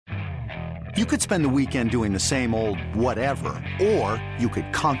You could spend the weekend doing the same old whatever, or you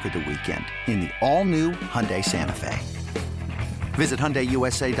could conquer the weekend in the all-new Hyundai Santa Fe. Visit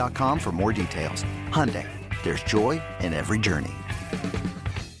HyundaiUSA.com for more details. Hyundai, there's joy in every journey.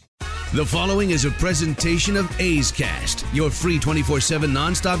 The following is a presentation of A's Cast, your free 24/7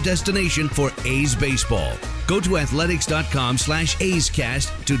 nonstop destination for A's baseball. Go to athletics.com/A's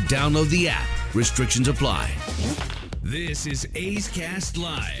Cast to download the app. Restrictions apply. This is A's Cast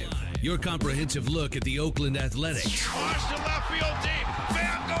Live, your comprehensive look at the Oakland Athletics. Watch the left field deep.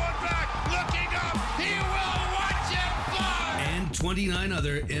 Van going back, looking up. He will watch it fly. And 29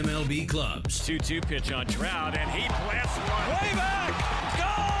 other MLB clubs. 2-2 pitch on Trout, and he blasts one way back.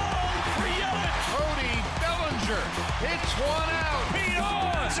 Goal for Yelich. Cody Bellinger hits one out. Pete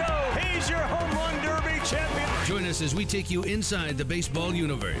Alonso, he's your home run derby champion. Join us as we take you inside the baseball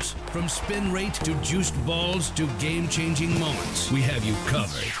universe. From spin rate to juiced balls to game-changing moments, we have you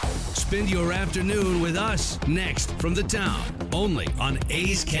covered. Spend your afternoon with us next from the town, only on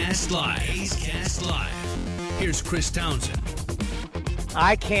A's Cast Live. A's Cast Live. Here's Chris Townsend.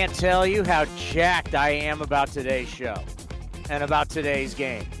 I can't tell you how jacked I am about today's show and about today's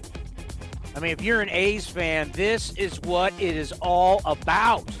game. I mean, if you're an A's fan, this is what it is all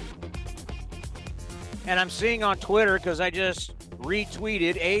about. And I'm seeing on Twitter, because I just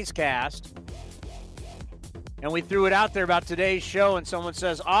retweeted A's Cast, and we threw it out there about today's show, and someone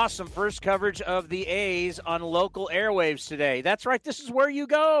says, awesome, first coverage of the A's on local airwaves today. That's right, this is where you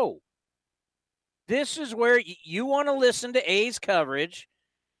go. This is where you want to listen to A's coverage.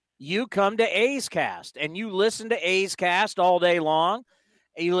 You come to A's Cast, and you listen to A's Cast all day long.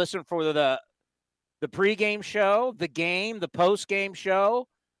 You listen for the pregame show, the game, the postgame show,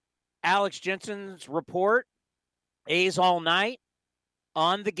 Alex Jensen's report, A's All Night,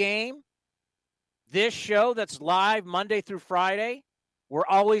 On the Game. This show that's live Monday through Friday. We're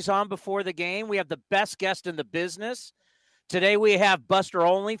always on before the game. We have the best guest in the business. Today we have Buster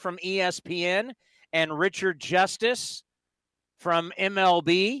Olney from ESPN and Richard Justice from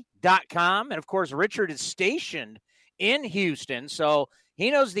MLB.com. And, of course, Richard is stationed in Houston, so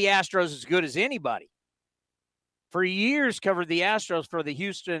he knows the Astros as good as anybody. For years covered the Astros for the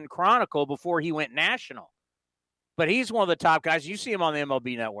Houston Chronicle before he went national. But he's one of the top guys. You see him on the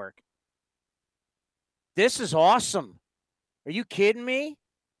MLB Network. This is awesome. Are you kidding me?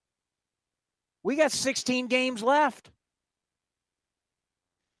 We got 16 games left.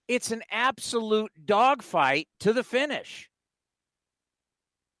 It's an absolute dogfight to the finish.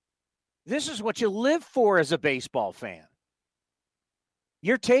 This is what you live for as a baseball fan.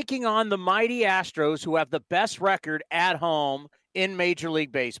 You're taking on the mighty Astros, who have the best record at home in Major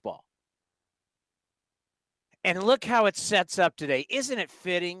League Baseball. And look how it sets up today. Isn't it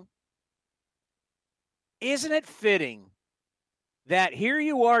fitting? Isn't it fitting that here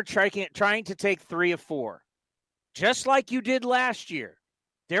you are trying to take 3 of 4, just like you did last year?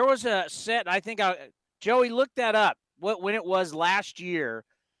 There was a set, Joey, look that up, when it was last year,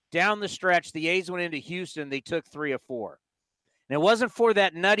 down the stretch, the A's went into Houston, they took 3 of 4. And it wasn't for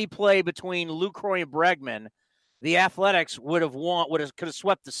that nutty play between Lucroy and Bregman, the Athletics could have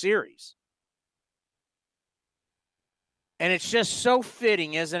swept the series. And it's just so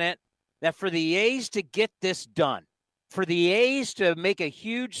fitting, isn't it, that for the A's to get this done, for the A's to make a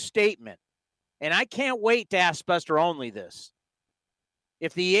huge statement, and I can't wait to ask Buster Olney this.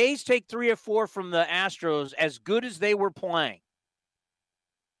 If the A's take 3 or 4 from the Astros, as good as they were playing,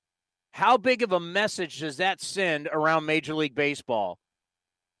 how big of a message does that send around Major League Baseball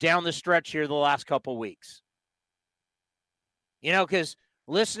down the stretch here the last couple weeks? You know, because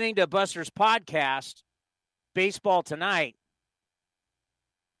listening to Buster's podcast, Baseball Tonight,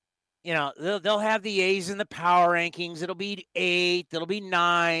 you know, they'll have the A's in the power rankings. It'll be 8th, it'll be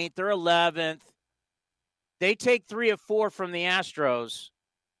 9th or 11th. They take 3 of 4 from the Astros.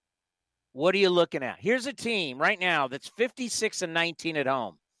 What are you looking at? Here's a team right now that's 56-19 at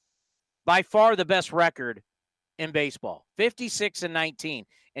home. By far the best record in baseball, 56-19.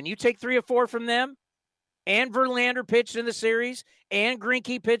 And you take 3 or 4 from them, and Verlander pitched in the series, and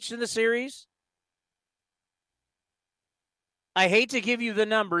Greinke pitched in the series. I hate to give you the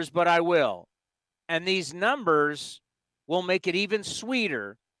numbers, but I will. And these numbers will make it even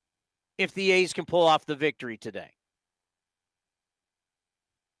sweeter if the A's can pull off the victory today.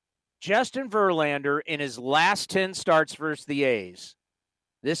 Justin Verlander, in his last 10 starts versus the A's,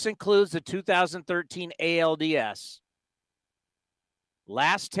 this includes the 2013 ALDS.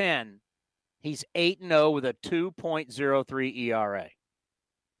 Last 10, he's 8-0 with a 2.03 ERA.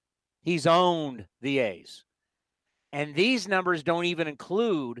 He's owned the A's. And these numbers don't even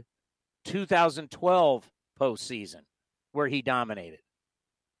include 2012 postseason, where he dominated.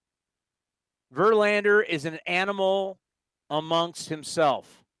 Verlander is an animal amongst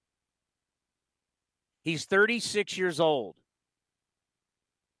himself. He's 36 years old,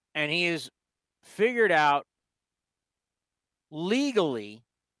 and he has figured out legally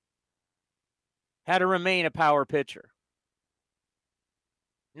how to remain a power pitcher.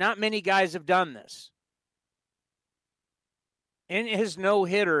 Not many guys have done this. In his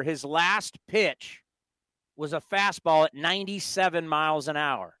no-hitter, his last pitch was a fastball at 97 miles an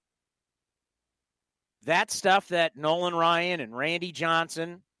hour. That stuff that Nolan Ryan and Randy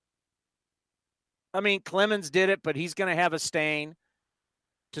Johnson, Clemens did it, but he's going to have a stain.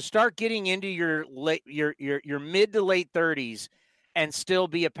 To start getting into your mid to late 30s and still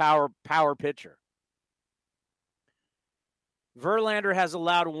be a power pitcher. Verlander has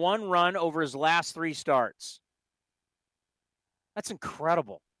allowed 1 run over his last 3 starts. That's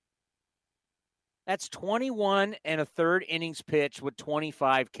incredible. That's 21 1/3 innings pitched with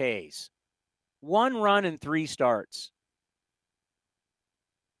 25 Ks. 1 run in 3 starts.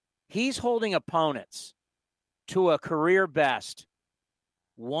 He's holding opponents to a career best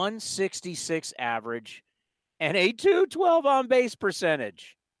 166 average and a 212 on base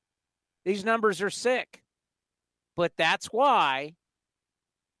percentage. These numbers are sick. But that's why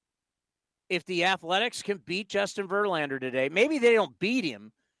if the Athletics can beat Justin Verlander today, maybe they don't beat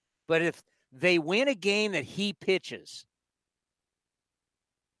him, but if they win a game that he pitches,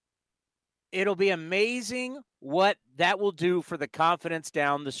 it'll be amazing what that will do for the confidence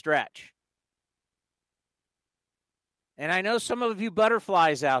down the stretch. And I know some of you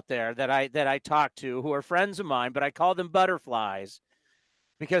butterflies out there that I talk to who are friends of mine, but I call them butterflies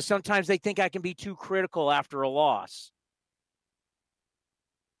because sometimes they think I can be too critical after a loss.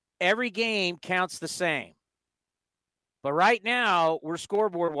 Every game counts the same. But right now, we're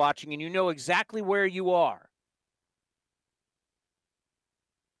scoreboard watching, and you know exactly where you are.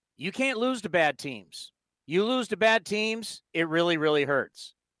 You can't lose to bad teams. You lose to bad teams, it really, really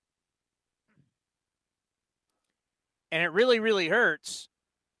hurts. And it really, really hurts.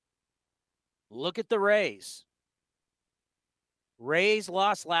 Look at the Rays. Rays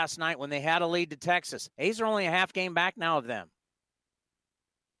lost last night when they had a lead to Texas. A's are only a half game back now of them.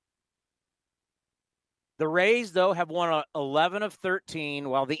 The Rays, though, have won 11 of 13,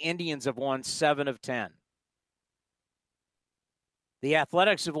 while the Indians have won 7 of 10. The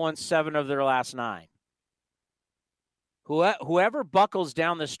Athletics have won 7 of their last 9. Whoever buckles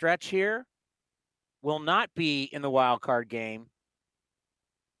down the stretch here will not be in the wild card game.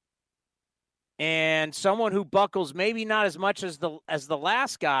 And someone who buckles maybe not as much as the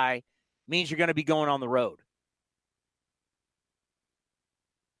last guy means you're going to be going on the road.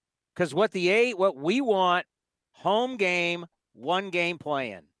 Because what we want, home game, 1 game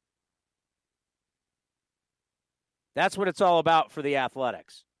play-in. That's what it's all about for the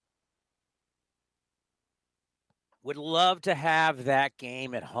Athletics. Would love to have that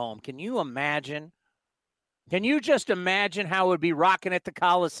game at home. Can you imagine? Can you just imagine how it would be rocking at the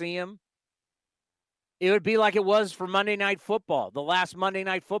Coliseum? It would be like it was for Monday Night Football, the last Monday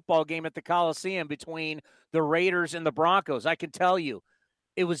Night Football game at the Coliseum between the Raiders and the Broncos. I can tell you,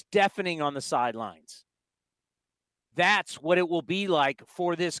 it was deafening on the sidelines. That's what it will be like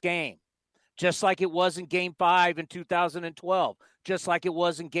for this game. Just like it was in Game 5 in 2012. Just like it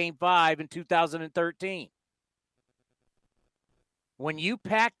was in Game 5 in 2013. When you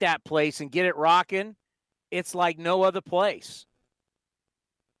pack that place and get it rocking, it's like no other place.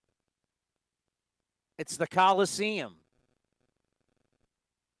 It's the Coliseum.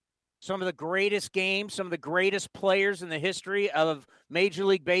 Some of the greatest games, some of the greatest players in the history of Major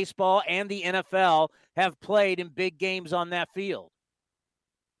League Baseball and the NFL have played in big games on that field.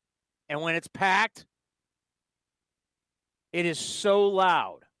 And when it's packed, it is so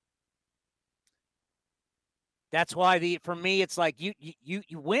loud. That's why for me, it's like you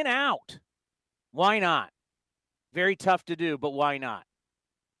win out. Why not? Very tough to do, but why not?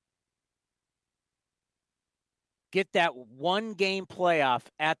 Get that 1 game playoff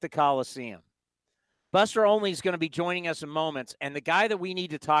at the Coliseum. Buster Olney is going to be joining us in moments, and the guy that we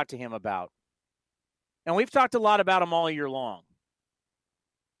need to talk to him about, and we've talked a lot about him all year long.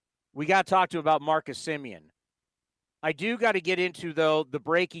 We got to talk to him about Marcus Semien. I do got to get into, though, the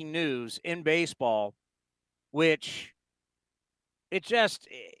breaking news in baseball, which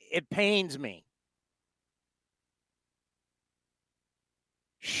it pains me.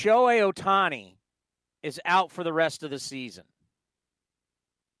 Shohei Ohtani is out for the rest of the season.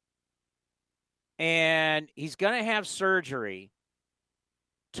 And he's going to have surgery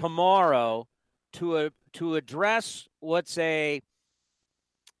tomorrow to address what's a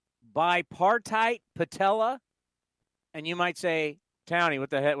bipartite patella. And you might say, Townie,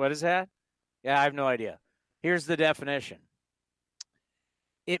 what the heck? What is that? Yeah, I have no idea. Here's the definition.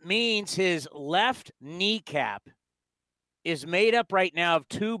 It means his left kneecap is made up right now of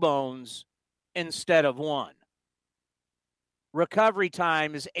 2 bones instead of 1. Recovery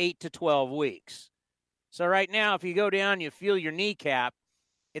time is 8 to 12 weeks. So right now, if you go down, you feel your kneecap,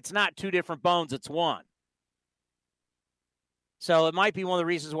 it's not 2 different bones, it's 1. So it might be one of the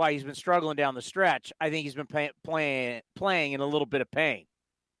reasons why he's been struggling down the stretch. I think he's been playing in a little bit of pain.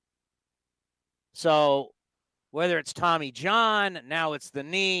 So whether it's Tommy John, now it's the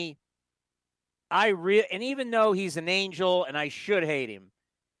knee, and even though he's an angel and I should hate him,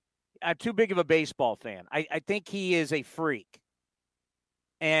 I'm too big of a baseball fan. I think he is a freak.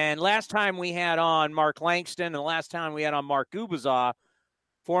 And last time we had on Mark Langston, and the last time we had on Mark Gubicza,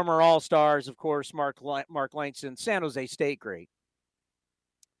 former All-Stars, of course, Mark Langston, San Jose State great.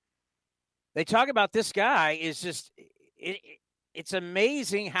 They talk about this guy is just, it's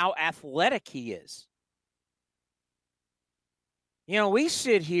amazing how athletic he is. You know, we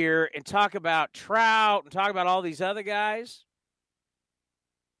sit here and talk about Trout and talk about all these other guys.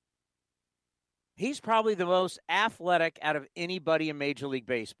 He's probably the most athletic out of anybody in Major League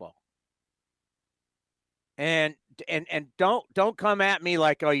Baseball. And don't come at me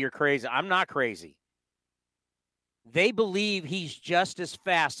like, oh, you're crazy. I'm not crazy. They believe he's just as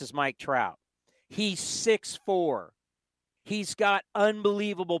fast as Mike Trout. He's 6'4". He's got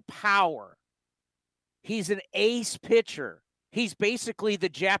unbelievable power. He's an ace pitcher. He's basically the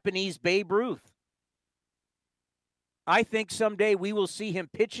Japanese Babe Ruth. I think someday we will see him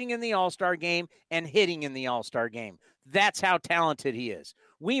pitching in the All-Star game and hitting in the All-Star game. That's how talented he is.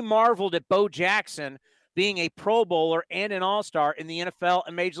 We marveled at Bo Jackson being a Pro Bowler and an All-Star in the NFL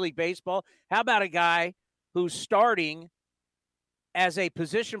and Major League Baseball. How about a guy who's starting as a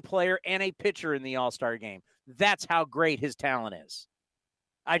position player and a pitcher in the All-Star game? That's how great his talent is.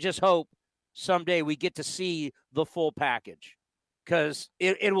 I just hope someday we get to see the full package because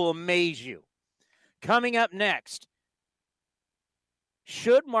it will amaze you. Coming up next,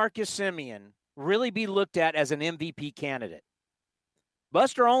 should Marcus Semien really be looked at as an MVP candidate?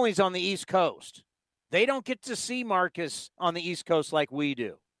 Buster Olney's on the East Coast. They don't get to see Marcus on the East Coast like we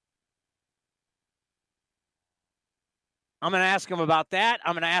do. I'm going to ask him about that.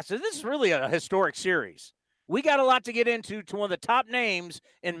 I'm going to ask him, this is really a historic series. We got a lot to get into to one of the top names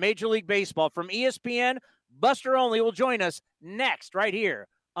in Major League Baseball. From ESPN, Buster Olney will join us next right here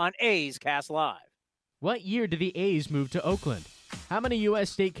on A's Cast Live. What year did the A's move to Oakland? How many U.S.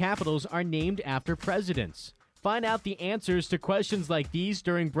 state capitals are named after presidents? Find out the answers to questions like these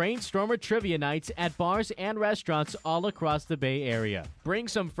during Brainstormer Trivia Nights at bars and restaurants all across the Bay Area. Bring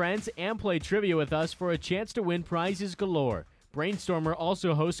some friends and play trivia with us for a chance to win prizes galore. Brainstormer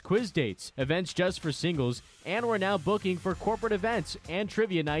also hosts quiz dates, events just for singles, and we're now booking for corporate events and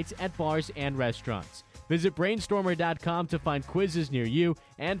trivia nights at bars and restaurants. Visit Brainstormer.com to find quizzes near you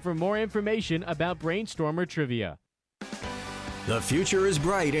and for more information about Brainstormer Trivia. The future is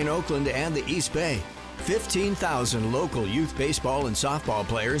bright in Oakland and the East Bay. 15,000 local youth baseball and softball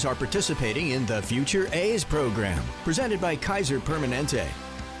players are participating in the Future A's program, presented by Kaiser Permanente.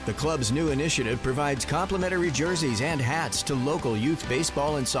 The club's new initiative provides complimentary jerseys and hats to local youth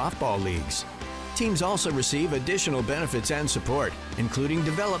baseball and softball leagues. Teams also receive additional benefits and support, including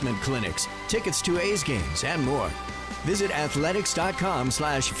development clinics, tickets to A's games, and more. Visit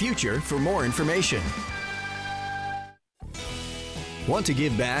athletics.com/future for more information. Want to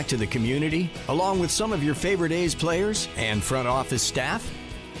give back to the community, along with some of your favorite A's players and front office staff?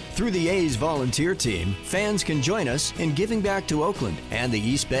 Through the A's volunteer team, fans can join us in giving back to Oakland and the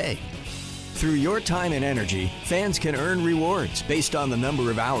East Bay. Through your time and energy, fans can earn rewards based on the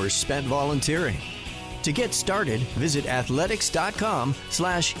number of hours spent volunteering. To get started, visit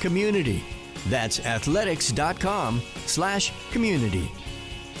athletics.com/community. That's athletics.com/community.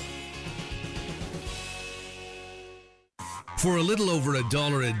 For a little over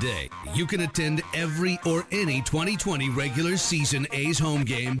 $1 a day, you can attend every or any 2020 regular season A's home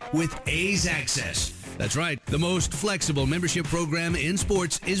game with A's Access. That's right, the most flexible membership program in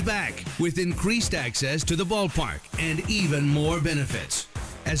sports is back with increased access to the ballpark and even more benefits.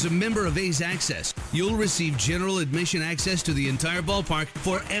 As a member of A's Access, you'll receive general admission access to the entire ballpark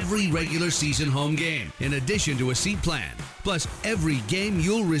for every regular season home game, in addition to a seat plan. Plus, every game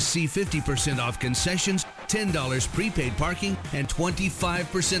you'll receive 50% off concessions, $10 prepaid parking, and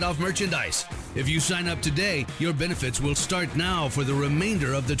 25% off merchandise. If you sign up today, your benefits will start now for the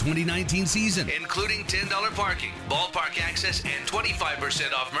remainder of the 2019 season, including $10 parking, ballpark access, and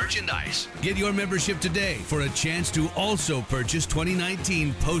 25% off merchandise. Get your membership today for a chance to also purchase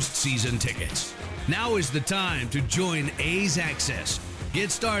 2019 postseason tickets. Now is the time to join A's Access. Get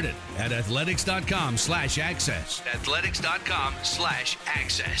started at athletics.com/access.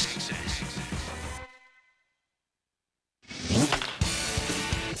 Athletics.com/access.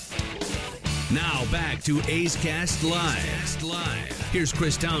 Now back to A's Cast Live. Here's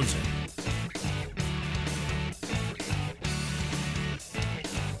Chris Townsend.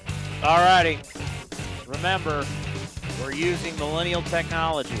 All righty. Remember, we're using millennial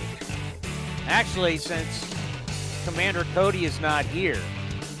technology. Actually, since Commander Cody is not here,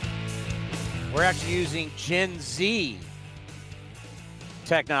 we're actually using Gen Z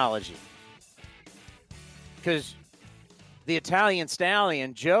technology. Because the Italian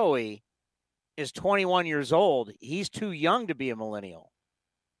stallion, Joey, is 21 years old. He's too young to be a millennial.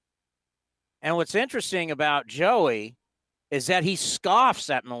 And what's interesting about Joey is that he scoffs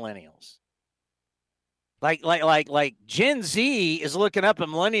at millennials. Like Gen Z is looking up at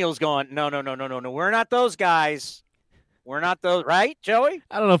millennials going, no, we're not those guys. We're not those, right, Joey?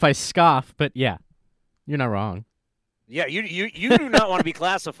 I don't know if I scoff, but yeah, you're not wrong. Yeah, you do not want to be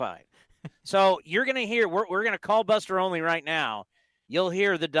classified. So you're going to hear, we're going to call Buster Olney right now. You'll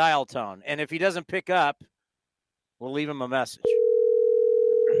hear the dial tone. And if he doesn't pick up, we'll leave him a message.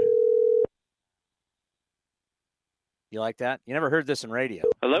 You like that? You never heard this in radio.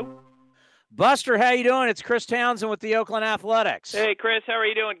 Hello? Buster, how you doing? It's Chris Townsend with the Oakland Athletics. Hey, Chris, how are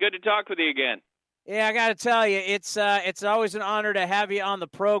you doing? Good to talk with you again. Yeah, I got to tell you, it's always an honor to have you on the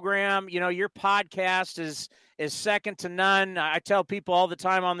program. You know, your podcast is second to none. I tell people all the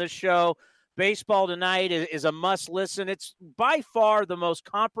time on this show, Baseball Tonight is a must listen. It's by far the most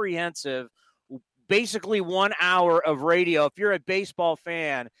comprehensive, basically 1 hour of radio. If you're a baseball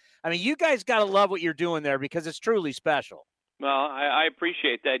fan, I mean, you guys got to love what you're doing there because it's truly special. Well, I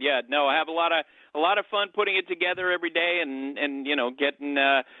appreciate that. Yeah, no, I have a lot of fun putting it together every day, and you know, getting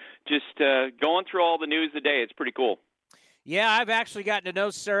going through all the news of the day. It's pretty cool. Yeah, I've actually gotten to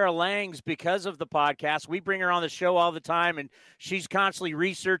know Sarah Langs because of the podcast. We bring her on the show all the time, and she's constantly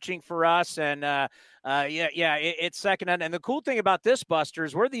researching for us. And it's second. And the cool thing about this, Buster,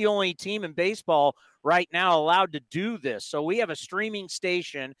 is we're the only team in baseball right now allowed to do this. So we have a streaming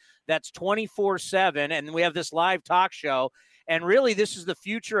station that's 24/7, and we have this live talk show. And really, this is the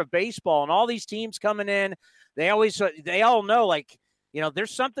future of baseball. And all these teams coming in, they all know, like, you know,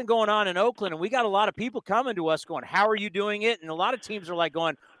 there's something going on in Oakland, and we got a lot of people coming to us going, how are you doing it? And a lot of teams are like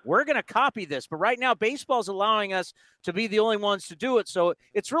going, we're going to copy this. But right now, baseball's allowing us to be the only ones to do it. So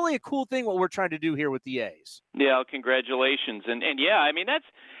it's really a cool thing what we're trying to do here with the A's. Yeah, congratulations. And yeah, I mean,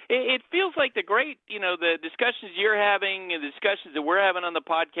 it feels like the discussions you're having and the discussions that we're having on the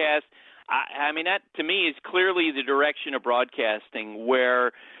podcast, I mean, that to me is clearly the direction of broadcasting,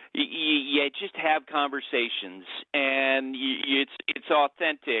 where you just have conversations, and it's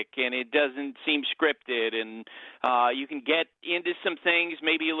authentic, and it doesn't seem scripted, and you can get into some things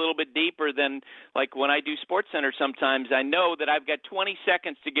maybe a little bit deeper than, like, when I do SportsCenter sometimes, I know that I've got 20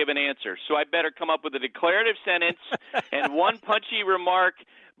 seconds to give an answer, so I better come up with a declarative sentence and one punchy remark,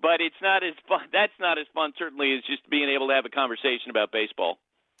 but it's not as fun. That's not as fun, certainly, as just being able to have a conversation about baseball.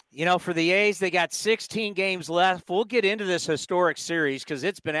 You know, for the A's, they got 16 games left. We'll get into this historic series because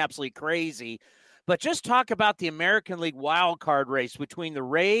it's been absolutely crazy. But just talk about the American League wild card race between the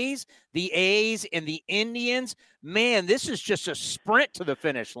Rays, the A's, and the Indians. Man, this is just a sprint to the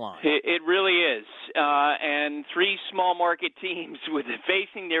finish line. It really is. And three small market teams with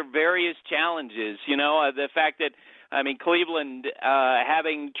facing their various challenges. You know, the fact that, I mean, Cleveland,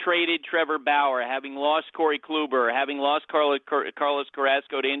 having traded Trevor Bauer, having lost Corey Kluber, having lost Carlos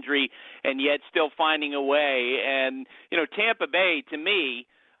Carrasco to injury, and yet still finding a way. And, you know, Tampa Bay, to me,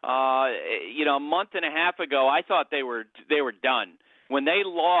 a month and a half ago, I thought they were done. When they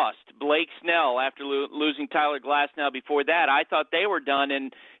lost Blake Snell after losing Tyler Glasnow before that, I thought they were done,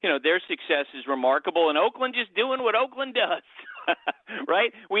 and, you know, their success is remarkable. And Oakland just doing what Oakland does.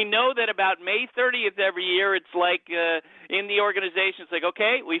 Right? We know that about May 30th every year, it's like in the organization, it's like,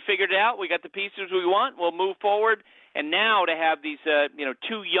 okay, we figured it out. We got the pieces we want. We'll move forward. And now to have these,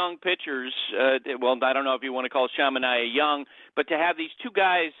 two young pitchers, well, I don't know if you want to call Chaminade young, but to have these two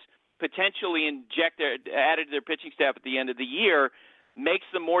guys potentially added to their pitching staff at the end of the year makes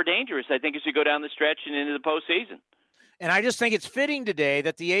them more dangerous, I think, as you go down the stretch and into the postseason. And I just think it's fitting today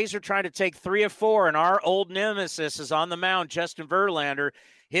that the A's are trying to take 3 of 4, and our old nemesis is on the mound, Justin Verlander.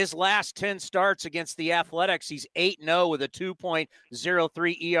 His last 10 starts against the Athletics, he's 8-0 with a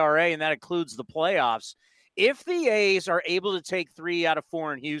 2.03 ERA, and that includes the playoffs. If the A's are able to take 3 out of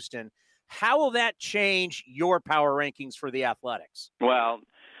 4 in Houston, how will that change your power rankings for the Athletics? Well,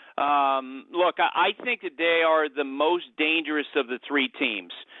 look, I think that they are the most dangerous of the 3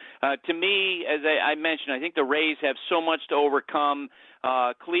 teams. To me, as I mentioned, I think the Rays have so much to overcome.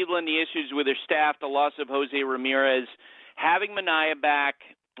 Cleveland, the issues with their staff, the loss of Jose Ramirez, having Minaya back,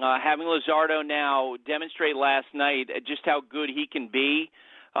 having Luzardo now demonstrate last night just how good he can be,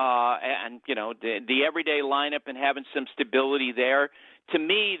 and the everyday lineup and having some stability there. To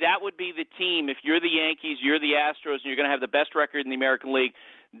me, that would be the team. If you're the Yankees, you're the Astros, and you're going to have the best record in the American League,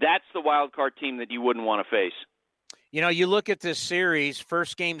 that's the wild card team that you wouldn't want to face. You look at this series,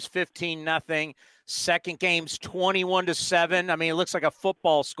 first game's 15-0, second game's 21-7. I mean, it looks like a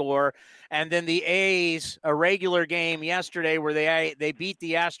football score. And then the A's, a regular game yesterday where they beat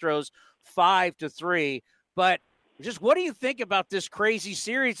the Astros 5-3. But just what do you think about this crazy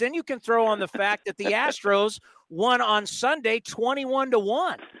series? Then you can throw on the fact that the Astros won on Sunday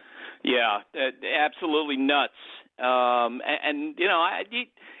 21-1. Yeah, absolutely nuts.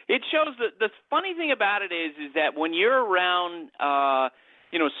 It shows that the funny thing about it is that when you're around,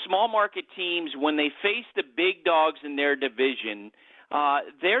 small market teams, when they face the big dogs in their division,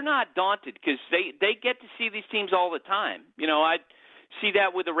 they're not daunted because they get to see these teams all the time. I see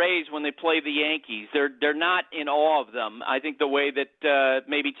that with the Rays when they play the Yankees. They're not in awe of them, I think, the way that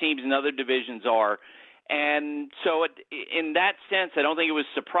maybe teams in other divisions are. And so in that sense, I don't think it was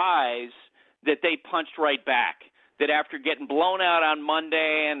a surprise that they punched right back. That after getting blown out on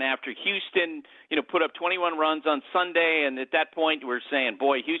Monday and after Houston, put up 21 runs on Sunday, and at that point we're saying,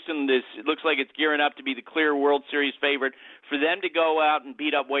 boy, Houston, it looks like it's gearing up to be the clear World Series favorite. For them to go out and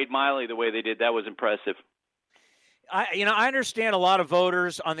beat up Wade Miley the way they did, that was impressive. I understand a lot of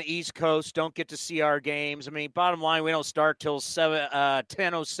voters on the East Coast don't get to see our games. I mean, bottom line, we don't start till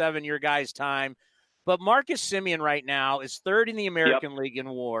 10:07 your guys' time. But Marcus Semien right now is third in the American League in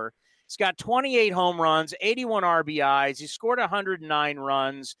WAR. He's got 28 home runs, 81 RBIs. He scored 109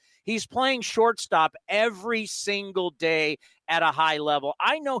 runs. He's playing shortstop every single day at a high level.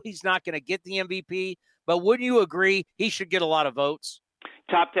 I know he's not going to get the MVP, but wouldn't you agree he should get a lot of votes?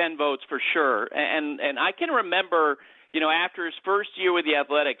 Top 10 votes for sure. And I can remember, after his first year with the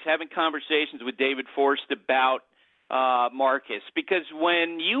Athletics, having conversations with David Forst about Marcus. Because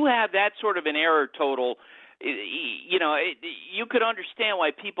when you have that sort of an error total, you could understand why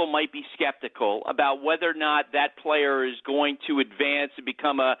people might be skeptical about whether or not that player is going to advance and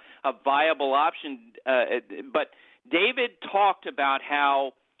become a viable option. But David talked about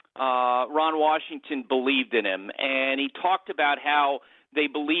how Ron Washington believed in him, and he talked about how they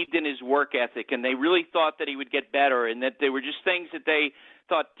believed in his work ethic, and they really thought that he would get better, and that there were just things that they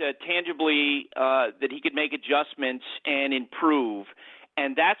thought tangibly that he could make adjustments and improve.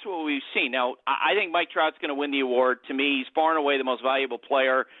 And that's what we've seen. Now, I think Mike Trout's going to win the award. To me, he's far and away the most valuable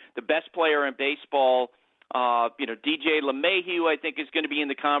player, the best player in baseball. DJ LeMahieu, I think, is going to be in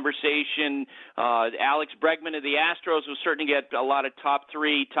the conversation. Alex Bregman of the Astros will certainly get a lot of top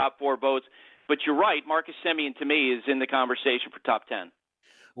 3, top 4 votes. But you're right, Marcus Semien, to me, is in the conversation for top 10.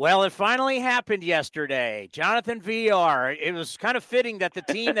 Well, it finally happened yesterday. Jonathan Villar. It was kind of fitting that the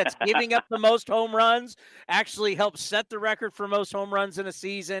team that's giving up the most home runs actually helped set the record for most home runs in a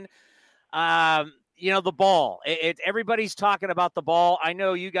season. The ball. Everybody's talking about the ball. I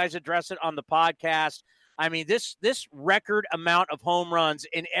know you guys address it on the podcast. I mean, this record amount of home runs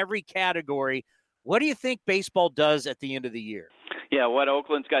in every category. What do you think baseball does at the end of the year? Yeah,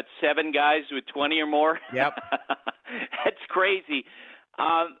 Oakland's got 7 guys with 20 or more? Yep. That's crazy.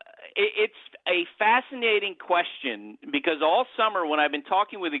 It's a fascinating question because all summer when I've been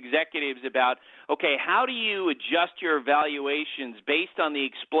talking with executives about, okay, how do you adjust your evaluations based on the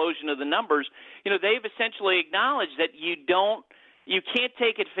explosion of the numbers, they've essentially acknowledged that you can't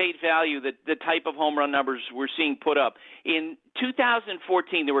take at face value the type of home run numbers we're seeing put up. In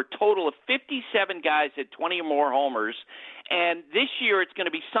 2014, there were a total of 57 guys at 20 or more homers, and this year it's going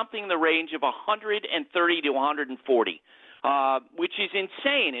to be something in the range of 130 to 140. Which is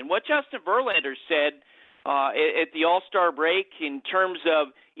insane. And what Justin Verlander said at the All-Star break in terms of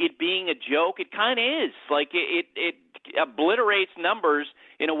it being a joke, it kind of is. Like it obliterates numbers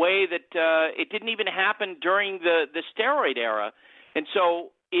in a way that it didn't even happen during the steroid era. And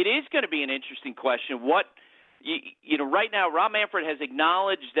so it is going to be an interesting question. Right now, Rob Manfred has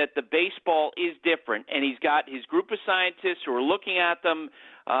acknowledged that the baseball is different, and he's got his group of scientists who are looking at them,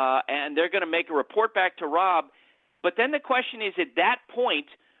 and they're going to make a report back to Rob. But then the question is, at that point,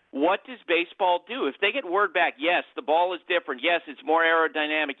 what does baseball do? If they get word back, yes, the ball is different, yes, it's more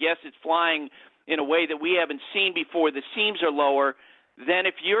aerodynamic, yes, it's flying in a way that we haven't seen before, the seams are lower, then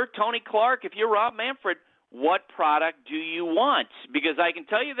if you're Tony Clark, if you're Rob Manfred, what product do you want? Because I can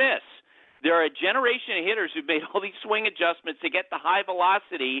tell you this, there are a generation of hitters who've made all these swing adjustments to get the high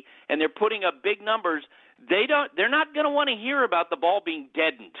velocity, and they're putting up big numbers. They're not going to want to hear about the ball being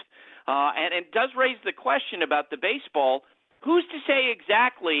deadened. And it does raise the question about the baseball. who's to say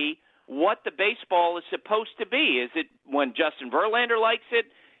exactly what the baseball is supposed to be? Is it when Justin Verlander likes it?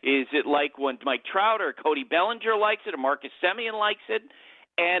 Is it like when Mike Trout or Cody Bellinger likes it or Marcus Semien likes it?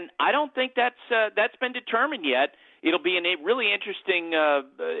 And I don't think that's been determined yet. It'll be really interesting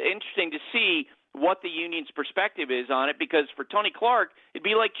to see what the union's perspective is on it, because for Tony Clark, it'd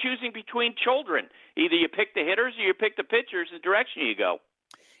be like choosing between children. Either you pick the hitters or you pick the pitchers, the direction you go.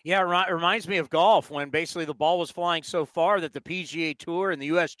 Yeah, it reminds me of golf, when basically the ball was flying so far that the PGA Tour and the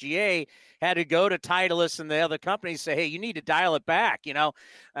USGA had to go to Titleist and the other companies and say, hey, you need to dial it back.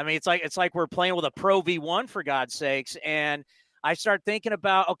 I mean, it's like we're playing with a Pro V1, for God's sakes. And I start thinking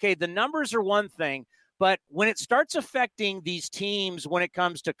about, okay, the numbers are one thing, but when it starts affecting these teams, when it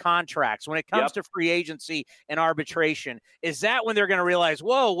comes to contracts, when it comes to free agency and arbitration, is that when they're going to realize,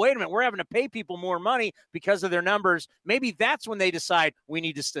 whoa, wait a minute, we're having to pay people more money because of their numbers? Maybe that's when they decide we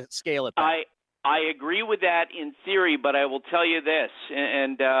need to scale it back. I agree with that in theory, but I will tell you this,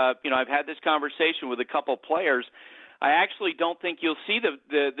 and I've had this conversation with a couple players. I actually don't think you'll see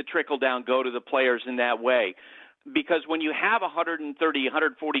the trickle down go to the players in that way, because when you have 130,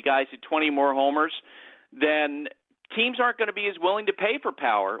 140 guys at 20 more homers, then teams aren't going to be as willing to pay for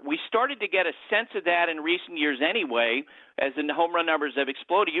power. We started to get a sense of that in recent years anyway, as the home run numbers have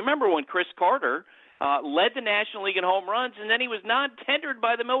exploded. You remember when Chris Carter led the National League in home runs, and then he was non-tendered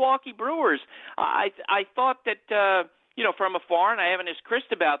by the Milwaukee Brewers. I thought that, from afar, and I haven't asked Chris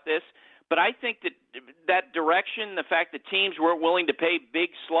about this, but I think that direction, the fact that teams weren't willing to pay big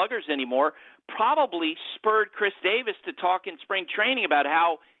sluggers anymore, probably spurred Chris Davis to talk in spring training about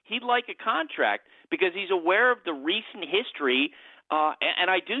how he'd like a contract, because he's aware of the recent history.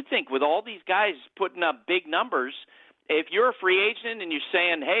 And I do think with all these guys putting up big numbers, if you're a free agent and you're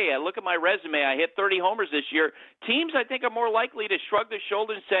saying, hey, look at my resume, I hit 30 homers this year, teams I think are more likely to shrug their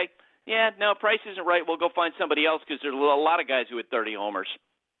shoulders and say, yeah, no, price isn't right, we'll go find somebody else, because there's a lot of guys who hit 30 homers.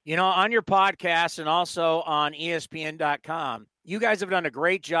 On your podcast and also on ESPN.com, you guys have done a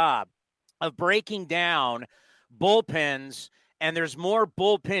great job of breaking down bullpens, and there's more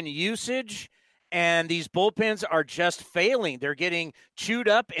bullpen usage, and these bullpens are just failing. They're getting chewed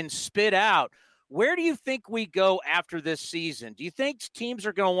up and spit out. Where do you think we go after this season? Do you think teams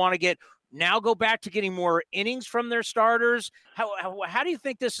are going to want to go back to getting more innings from their starters? How do you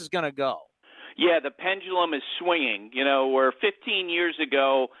think this is going to go? Yeah, the pendulum is swinging. Where 15 years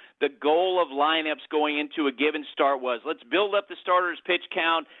ago, the goal of lineups going into a given start was, let's build up the starter's pitch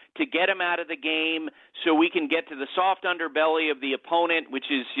count to get him out of the game so we can get to the soft underbelly of the opponent, which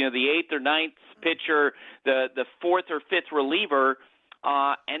is, the eighth or ninth pitcher, the fourth or fifth reliever.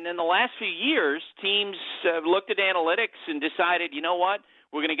 And then the last few years, teams have looked at analytics and decided, you know what?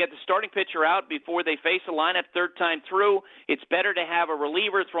 We're going to get the starting pitcher out before they face a lineup third time through. It's better to have a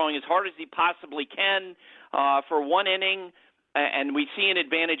reliever throwing as hard as he possibly can for one inning, and we see an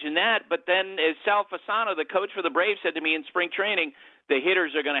advantage in that. But then, as Sal Fasano, the coach for the Braves, said to me in spring training, the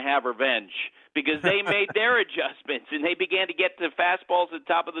hitters are going to have revenge, because they made their adjustments, and they began to get the fastballs at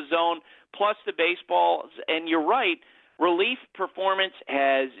the top of the zone, plus the baseballs. And you're right, relief performance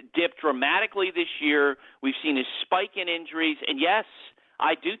has dipped dramatically this year. We've seen a spike in injuries, and yes,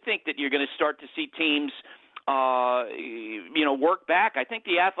 I do think that you're going to start to see teams, work back. I think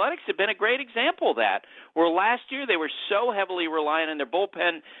the Athletics have been a great example of that, where last year they were so heavily reliant on their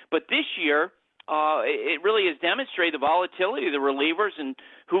bullpen, but this year it really has demonstrated the volatility of the relievers, and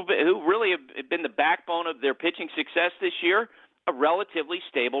who really have been the backbone of their pitching success this year, a relatively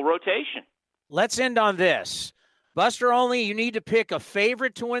stable rotation. Let's end on this. Buster Olney, you need to pick a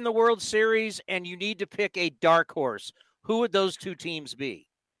favorite to win the World Series, and you need to pick a dark horse. Who would those two teams be?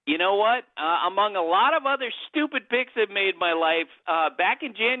 You know what? Among a lot of other stupid picks I've made in my life, back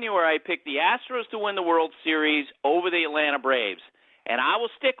in January I picked the Astros to win the World Series over the Atlanta Braves, and I will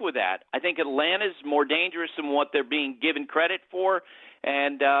stick with that. I think Atlanta's more dangerous than what they're being given credit for,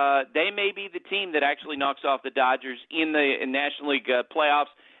 and they may be the team that actually knocks off the Dodgers in the National League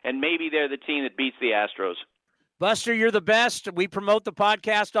playoffs, and maybe they're the team that beats the Astros. Buster, you're the best. We promote the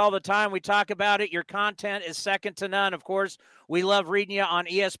podcast all the time. We talk about it. Your content is second to none. Of course, we love reading you on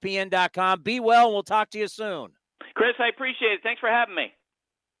ESPN.com. Be well. We'll talk to you soon. Chris, I appreciate it. Thanks for having me.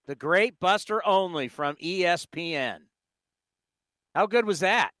 The great Buster Olney from ESPN. How good was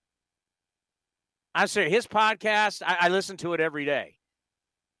that? I'm serious. His podcast, I listen to it every day.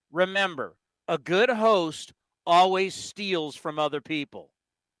 Remember, a good host always steals from other people.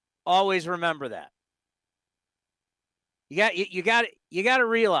 Always remember that. You got to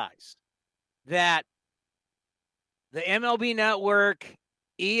realize that the MLB Network,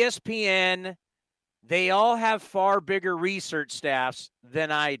 ESPN, they all have far bigger research staffs than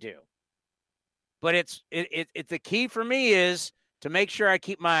I do. But it's the key for me is to make sure I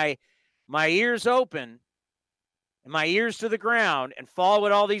keep my ears open and my ears to the ground and follow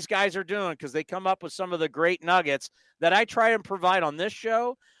what all these guys are doing, because they come up with some of the great nuggets that I try and provide on this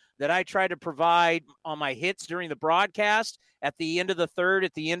show, that I try to provide on my hits during the broadcast at the end of the third,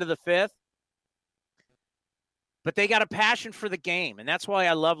 at the end of the fifth. But they got a passion for the game, and that's why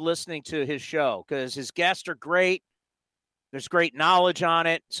I love listening to his show, because his guests are great. There's great knowledge on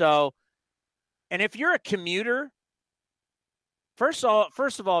it. So, and if you're a commuter, first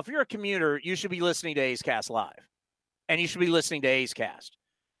of all, if you're a commuter, you should be listening to A's Cast Live, and you should be listening to A's Cast.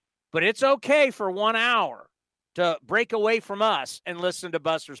 But it's okay for 1 hour to break away from us and listen to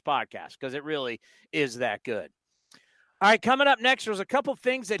Buster's podcast, because it really is that good. All right, coming up next, there's a couple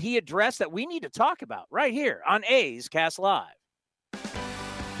things that he addressed that we need to talk about right here on A's Cast Live.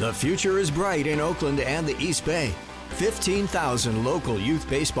 The future is bright in Oakland and the East Bay. 15,000 local youth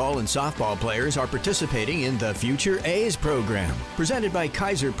baseball and softball players are participating in the Future A's program, presented by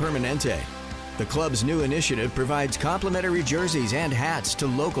Kaiser Permanente. The club's new initiative provides complimentary jerseys and hats to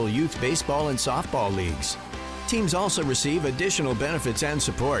local youth baseball and softball leagues. Teams also receive additional benefits and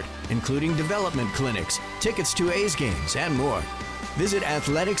support, including development clinics, tickets to A's games, and more. Visit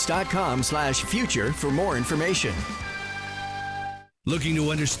athletics.com/future for more information. Looking to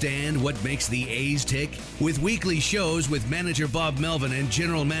understand what makes the A's tick? With weekly shows with manager Bob Melvin and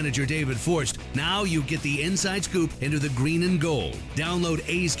general manager David Forst, now you get the inside scoop into the green and gold. Download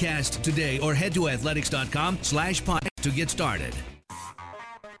A's Cast today or head to athletics.com/pod to get started.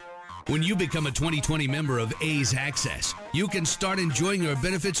 When you become a 2020 member of A's Access, you can start enjoying your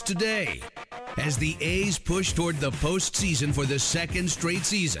benefits today. As the A's push toward the postseason for the second straight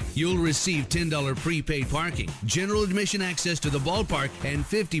season, you'll receive $10 prepaid parking, general admission access to the ballpark, and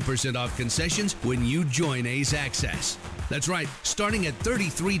 50% off concessions when you join A's Access. That's right, starting at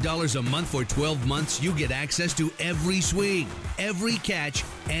 $33 a month for 12 months, you get access to every swing, every catch,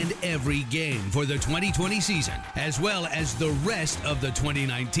 and every game for the 2020 season, as well as the rest of the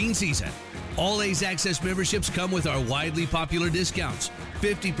 2019 season. All A's Access memberships come with our widely popular discounts: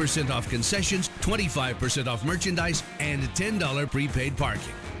 50% off concessions, 25% off merchandise, and $10 prepaid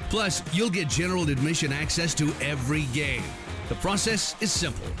parking. Plus, you'll get general admission access to every game. The process is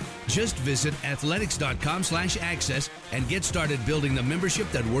simple. Just visit athletics.com/access and get started building the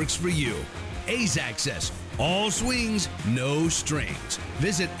membership that works for you. A's Access. All swings, no strings.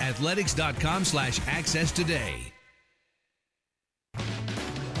 Visit athletics.com/access today.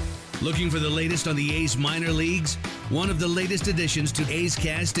 Looking for the latest on the A's minor leagues? One of the latest additions to A's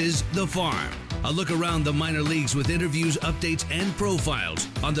Cast is The Farm. A look around the minor leagues with interviews, updates, and profiles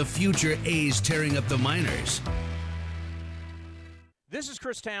on the future A's tearing up the minors. This is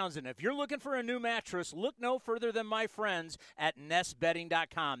Chris Townsend. If you're looking for a new mattress, look no further than my friends at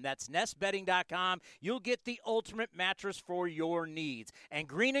nestbedding.com. That's nestbedding.com. You'll get the ultimate mattress for your needs. And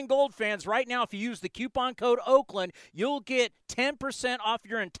green and gold fans, right now, if you use the coupon code Oakland, you'll get 10% off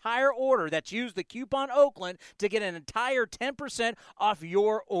your entire order. That's use the coupon Oakland to get an entire 10% off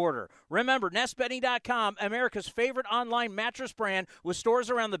your order. Remember, nestbedding.com, America's favorite online mattress brand with stores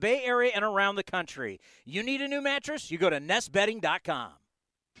around the Bay Area and around the country. You need a new mattress? You go to nestbedding.com.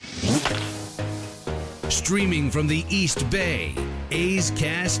 Streaming from the East Bay, A's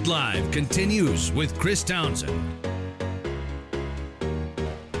Cast Live continues with Chris Townsend.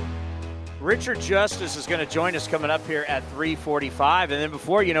 Richard Justice is going to join us coming up here at 3:45. And then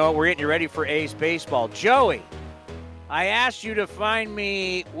before you know it, we're getting you ready for A's baseball. Joey, I asked you to find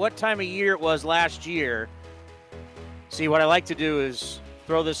me what time of year it was last year. See, what I like to do is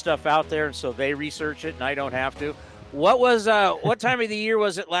throw this stuff out there, and so they research it, and I don't have to. What time of the year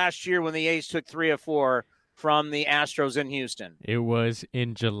was it last year when the A's took 3 of 4 from the Astros in Houston? It was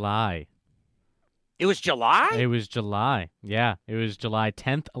in July. It was July? It was July. Yeah, it was July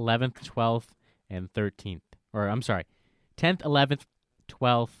 10th, 11th, 12th, and 13th. Or, I'm sorry, 10th, 11th,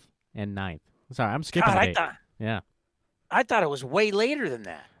 12th, and 9th. Sorry, I'm skipping a date. I thought it was way later than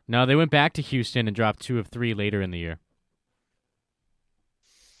that. No, they went back to Houston and dropped 2 of 3 later in the year.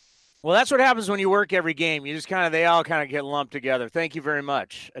 Well, that's what happens when you work every game. You just they all get lumped together. Thank you very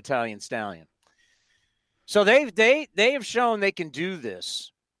much, Italian Stallion. So they have shown they can do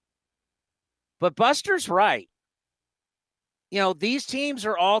this. But Buster's right. You know, these teams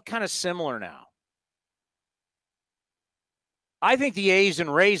are all kind of similar now. I think the A's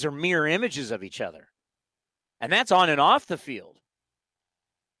and Rays are mirror images of each other. And that's on and off the field.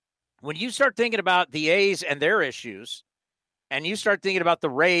 When you start thinking about the A's and their issues, and you start thinking about the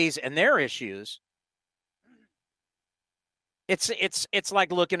Rays and their issues, it's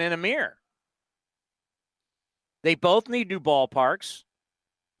like looking in a mirror. They both need new ballparks.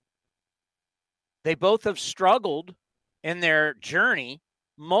 They both have struggled in their journey,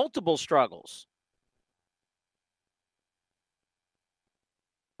 multiple struggles.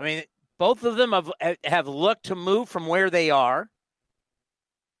 I mean, both of them have looked to move from where they are.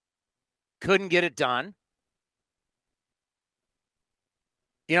 Couldn't get it done.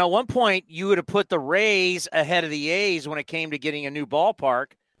 You know, at one point, you would have put the Rays ahead of the A's when it came to getting a new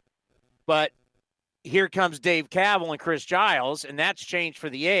ballpark. But here comes Dave Kaval and Chris Giles, and that's changed for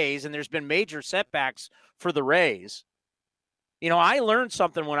the A's, and there's been major setbacks for the Rays. You know, I learned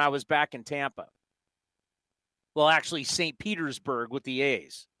something when I was back in Tampa. Well, actually, St. Petersburg with the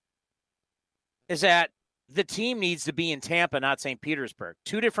A's. Is that the team needs to be in Tampa, not St. Petersburg.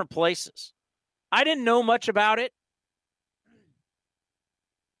 Two different places. I didn't know much about it,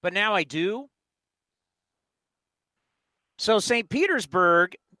 but now I do. So St.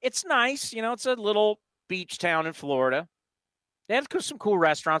 Petersburg, it's nice. You know, it's a little beach town in Florida. They have some cool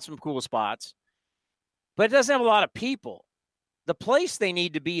restaurants, some cool spots, but it doesn't have a lot of people. The place they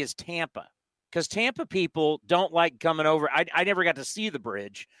need to be is Tampa, because Tampa people don't like coming over. I never got to see the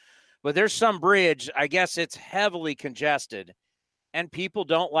bridge, but there's some bridge. I guess it's heavily congested, and people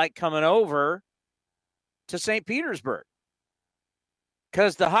don't like coming over to St. Petersburg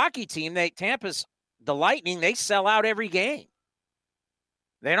because the hockey team, Tampa's the Lightning, they sell out every game.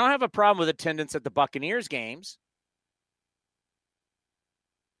 They don't have a problem with attendance at the Buccaneers games.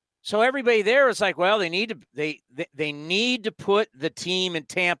 So everybody there is like, well, they need to put the team in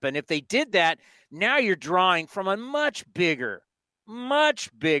Tampa. And if they did that, now you're drawing from a much bigger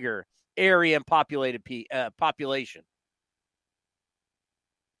area and population.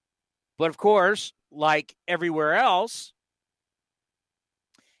 But of course, like everywhere else,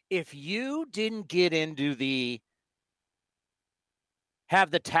 if you didn't get into have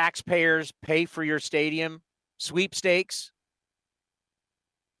the taxpayers pay for your stadium sweepstakes,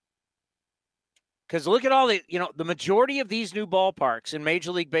 because look at all the majority of these new ballparks in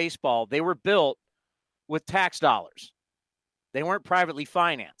Major League Baseball, they were built with tax dollars. They weren't privately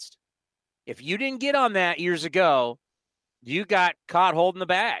financed. If you didn't get on that years ago, you got caught holding the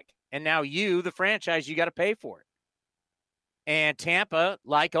bag. And now you, the franchise, you got to pay for it. And Tampa,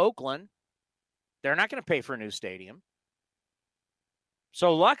 like Oakland, they're not going to pay for a new stadium.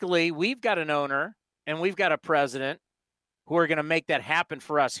 So luckily, we've got an owner and we've got a president who are going to make that happen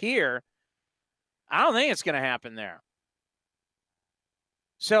for us here. I don't think it's going to happen there.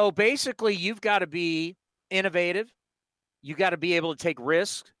 So basically, you've got to be innovative. You got to be able to take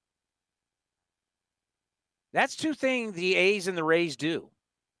risks. That's two things the A's and the Rays do.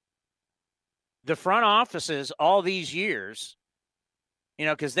 The front offices all these years,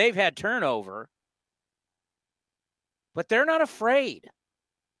 because they've had turnover, but they're not afraid.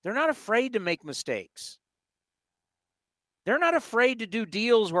 They're not afraid to make mistakes. They're not afraid to do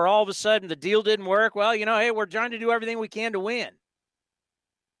deals where all of a sudden the deal didn't work. Well, hey, we're trying to do everything we can to win.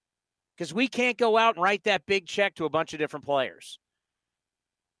 Because we can't go out and write that big check to a bunch of different players.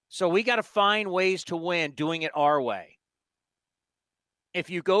 So we got to find ways to win doing it our way. If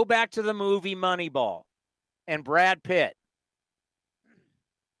you go back to the movie Moneyball and Brad Pitt,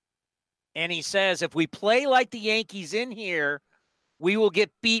 and he says, if we play like the Yankees in here, we will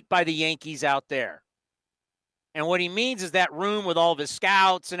get beat by the Yankees out there. And what he means is that room with all of his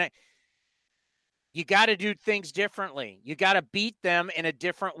scouts, and you got to do things differently. You got to beat them in a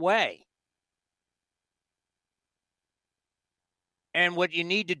different way. And what you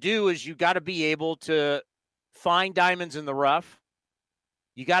need to do is you got to be able to find diamonds in the rough.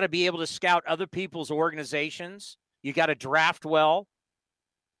 You got to be able to scout other people's organizations. You got to draft well.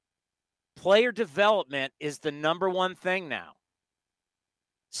 Player development is the number one thing now.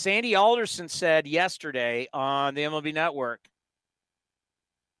 Sandy Alderson said yesterday on the MLB Network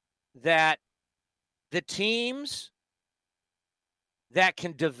that the teams that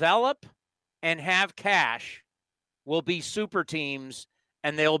can develop and have cash will be super teams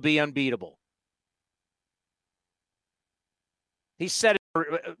and they'll be unbeatable. He said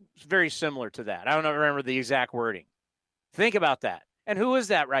it very similar to that. I don't remember the exact wording. Think about that. And who is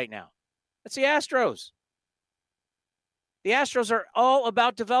that right now? It's the Astros. The Astros are all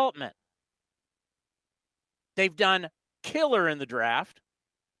about development. They've done killer in the draft.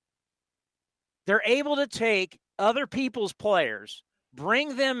 They're able to take other people's players,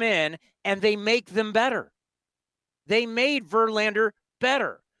 bring them in, and they make them better. They made Verlander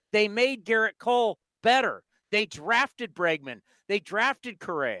better. They made Garrett Cole better. They drafted Bregman. They drafted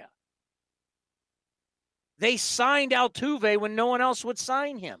Correa. They signed Altuve when no one else would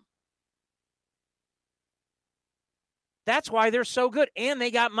sign him. That's why they're so good. And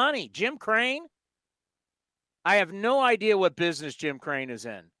they got money. Jim Crane, I have no idea what business Jim Crane is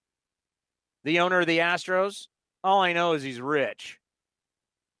in. the owner of the Astros? All I know is he's rich.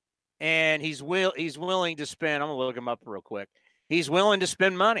 And he's willing to spend, I'm going to look him up real quick. He's willing to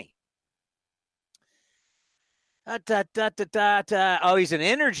spend money. Oh, he's an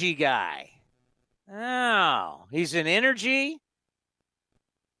energy guy. Oh, he's in energy.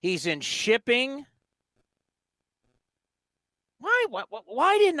 He's in shipping.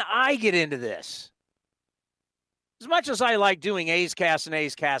 Why didn't I get into this? As much as I like doing A's Cast and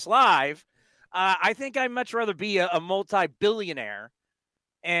A's Cast Live, I think I'd much rather be a multi-billionaire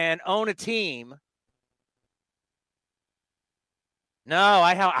and own a team. No,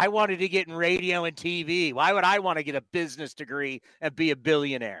 I wanted to get in radio and TV. Why would I want to get a business degree and be a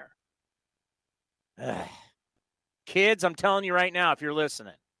billionaire? Ugh. Kids, I'm telling you right now, if you're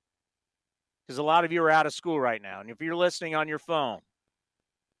listening, because a lot of you are out of school right now, and if you're listening on your phone,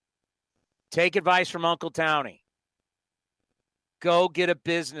 take advice from Uncle Townie. Go get a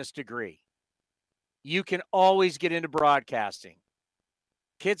business degree. You can always get into broadcasting.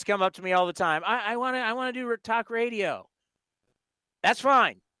 Kids come up to me all the time. I want to do talk radio. That's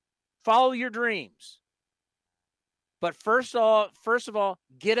fine. Follow your dreams. But first of all,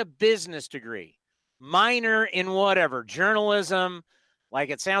 get a business degree. Minor in whatever, journalism, like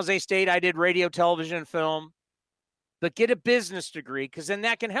at San Jose State, I did radio, television, and film. But get a business degree, because then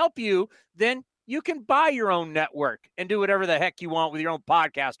that can help you. Then you can buy your own network and do whatever the heck you want with your own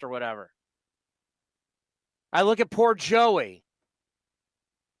podcast or whatever. I look at poor Joey.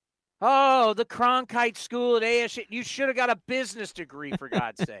 Oh, the Cronkite School at ASU. You should have got a business degree, for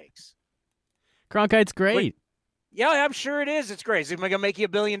God's sakes. Cronkite's great. Yeah, I'm sure it is. It's great. Is it going to make you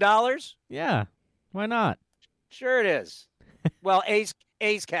 $1 billion? Yeah. Why not? Sure it is. Well, A's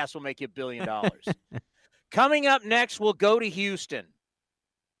Cast will make you $1 billion. Coming up next, we'll go to Houston.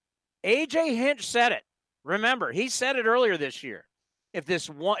 A.J. Hinch said it. Remember, he said it earlier this year. If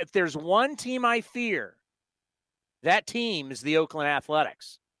there's one team I fear, that team is the Oakland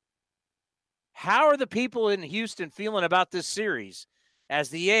Athletics. How are the people in Houston feeling about this series as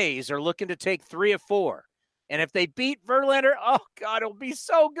the A's are looking to take 3 of 4? And if they beat Verlander, oh, God, it'll be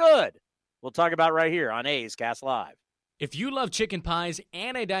so good. We'll talk about it right here on A's Cast Live. If you love chicken pies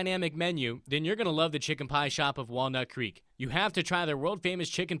and a dynamic menu, then you're going to love the Chicken Pie Shop of Walnut Creek. You have to try their world-famous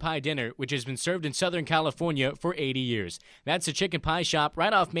chicken pie dinner, which has been served in Southern California for 80 years. That's the Chicken Pie Shop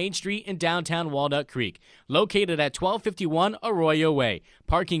right off Main Street in downtown Walnut Creek, located at 1251 Arroyo Way.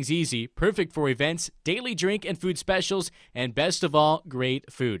 Parking's easy, perfect for events, daily drink and food specials, and best of all,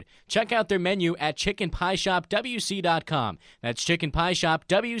 great food. Check out their menu at chickenpieshopwc.com. That's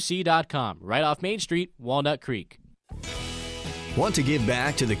chickenpieshopwc.com, right off Main Street, Walnut Creek. Want to give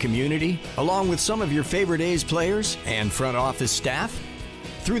back to the community along with some of your favorite A's players and front office staff?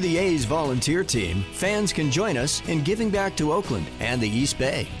 Through the A's volunteer team, fans can join us in giving back to Oakland and the East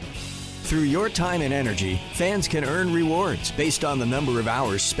Bay. Through your time and energy, fans can earn rewards based on the number of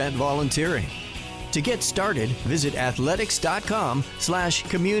hours spent volunteering. To get started, visit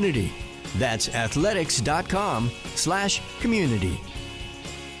athletics.com/community. That's athletics.com/community.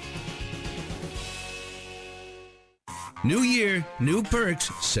 New year, new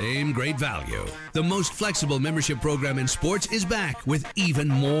perks, same great value. The most flexible membership program in sports is back with even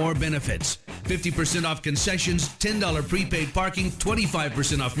more benefits. 50% off concessions, $10 prepaid parking,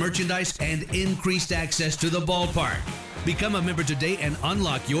 25% off merchandise, and increased access to the ballpark. Become a member today and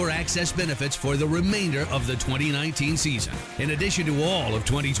unlock your access benefits for the remainder of the 2019 season, in addition to all of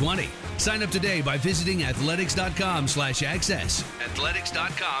 2020. Sign up today by visiting athletics.com/access.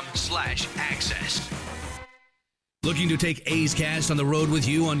 Athletics.com/access. Looking to take A's Cast on the road with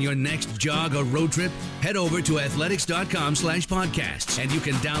you on your next jog or road trip? Head over to athletics.com/podcasts and you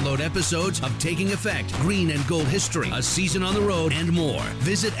can download episodes of Taking Effect, Green and Gold History, A Season on the Road, and more.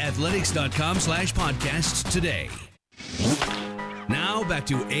 Visit athletics.com/podcasts today. Now back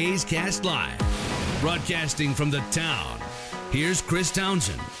to A's Cast Live, broadcasting from the town. Here's Chris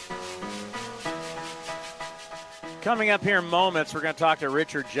Townsend. Coming up here in moments, we're going to talk to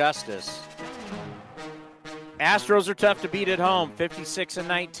Richard Justice. Astros are tough to beat at home,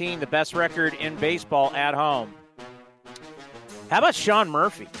 56-19, the best record in baseball at home. How about Sean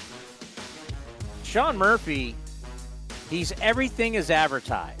Murphy? Sean Murphy, he's everything is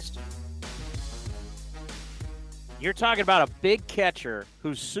advertised. You're talking about a big catcher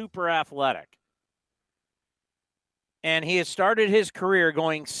who's super athletic. And he has started his career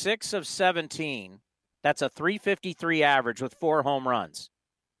going 6 of 17. That's a .353 average with 4 home runs.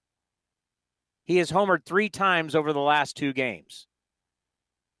 He has homered 3 times over the last 2 games.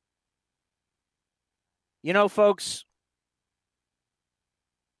 You know, folks,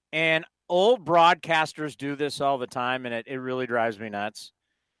 and old broadcasters do this all the time, and it really drives me nuts.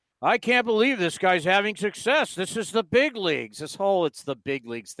 I can't believe this guy's having success. This is the big leagues. This whole it's the big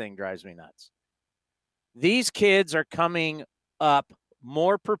leagues thing drives me nuts. These kids are coming up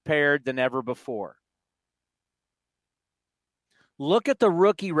more prepared than ever before. Look at the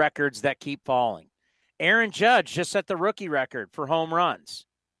rookie records that keep falling. Aaron Judge just set the rookie record for home runs.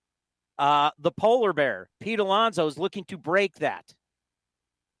 The polar bear, Pete Alonso, is looking to break that.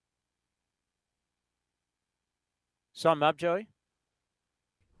 Something up, Joey?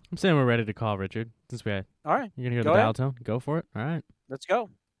 I'm saying we're ready to call, Richard. Since we All right. You're going to hear the dial tone? Go for it. All right. Let's go.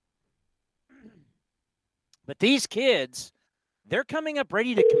 But these kids, they're coming up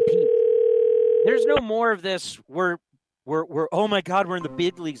ready to compete. There's no more of this, we're oh my God, we're in the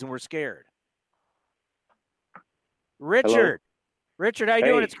big leagues and we're scared. Richard. Hello? Richard, how you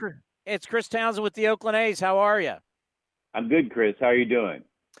doing? It's Chris Townsend with the Oakland A's. How are you? I'm good, Chris. How are you doing?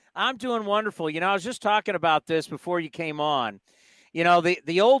 I'm doing wonderful. I was just talking about this before you came on.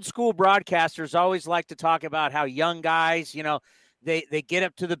 The old school broadcasters always like to talk about how young guys, they get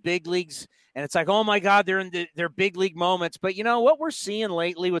up to the big leagues and it's like, oh my God, they're in their big league moments. But what we're seeing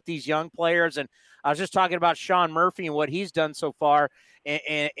lately with these young players, and I was just talking about Sean Murphy and what he's done so far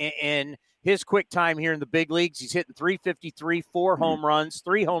in his quick time here in the big leagues. He's hitting 353, 4 home runs,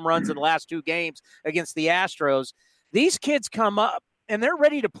 3 home runs in the last 2 games against the Astros. These kids come up and they're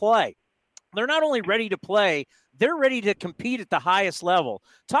ready to play. They're not only ready to play, they're ready to compete at the highest level.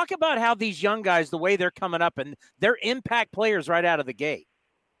 Talk about how these young guys, the way they're coming up, and they're impact players right out of the gate.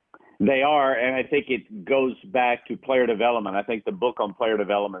 They are, and I think it goes back to player development. I think the book on player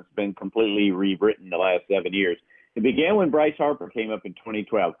development has been completely rewritten the last 7 years. It began when Bryce Harper came up in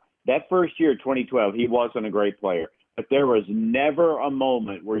 2012. That first year, 2012, he wasn't a great player. But there was never a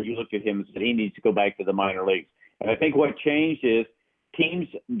moment where you looked at him and said he needs to go back to the minor leagues. And I think what changed is teams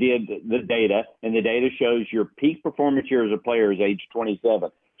did the data, and the data shows your peak performance year as a player is age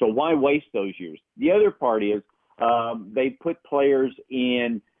 27. So why waste those years? The other part is they put players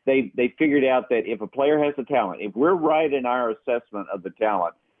in – they figured out that if a player has a talent, if we're right in our assessment of the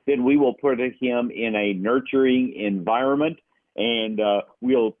talent, then we will put him in a nurturing environment, and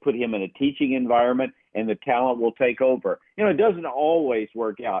we'll put him in a teaching environment, and the talent will take over. It doesn't always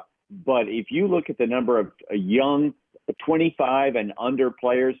work out, but if you look at the number of young 25 and under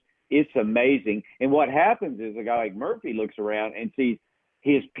players, it's amazing. And what happens is a guy like Murphy looks around and sees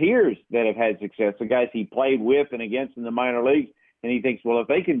his peers that have had success, the guys he played with and against in the minor leagues, and he thinks, well, if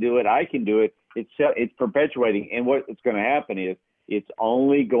they can do it, I can do it. It's perpetuating. And what's going to happen is it's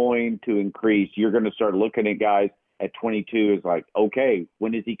only going to increase. You're going to start looking at guys at 22 is like, okay,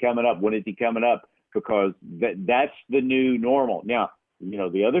 when is he coming up? When is he coming up? Because that's the new normal. Now,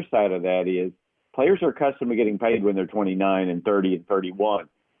 the other side of that is players are accustomed to getting paid when they're 29 and 30 and 31.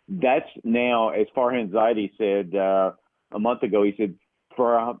 That's now, as Farhan Zaidi said a month ago, he said,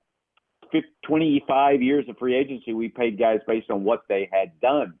 for 25 years of free agency, we paid guys based on what they had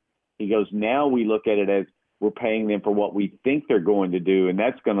done. He goes, now we look at it as we're paying them for what we think they're going to do, and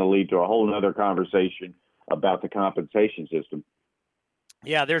that's going to lead to a whole other conversation about the compensation system.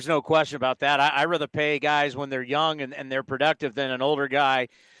 Yeah, there's no question about that. I rather pay guys when they're young and they're productive than an older guy.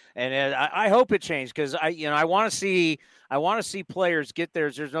 And I hope it changed because I want to see players get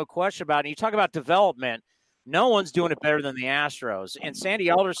theirs. There's no question about it. And you talk about development. No one's doing it better than the Astros. And Sandy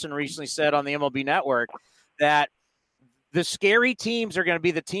Alderson recently said on the MLB Network that the scary teams are going to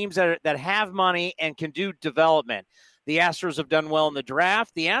be the teams that have money and can do development. The Astros have done well in the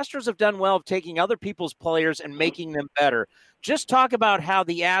draft. The Astros have done well of taking other people's players and making them better. Just talk about how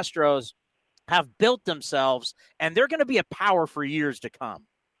the Astros have built themselves, and they're going to be a power for years to come.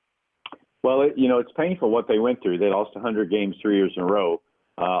 Well, it's painful what they went through. They lost 100 games 3 years in a row.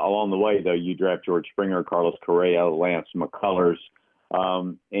 Along the way, though, you draft George Springer, Carlos Correa, Lance McCullers,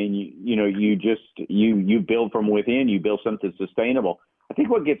 and you build from within. You build something sustainable. I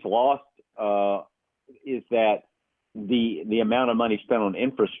think what gets lost is that the amount of money spent on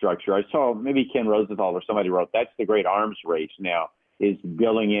infrastructure. I saw maybe Ken Rosenthal or somebody wrote that's the great arms race now is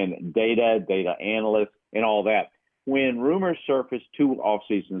building in data analysts, and all that. When rumors surfaced 2 off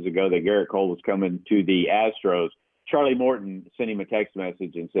seasons ago that Garrett Cole was coming to the Astros, Charlie Morton sent him a text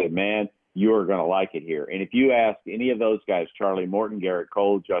message and said, man, you are going to like it here. And if you ask any of those guys, Charlie Morton, Garrett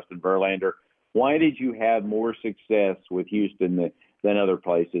Cole, Justin Verlander, why did you have more success with Houston than other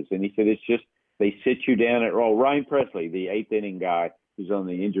places? And he said, it's just they sit you down at Ryan Presley, the 8th inning guy who's on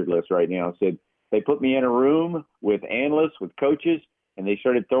the injured list right now, said, they put me in a room with analysts, with coaches, and they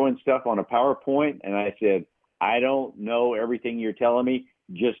started throwing stuff on a PowerPoint. And I said, I don't know everything you're telling me.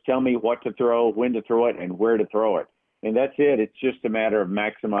 Just tell me what to throw, when to throw it, and where to throw it. And that's it. It's just a matter of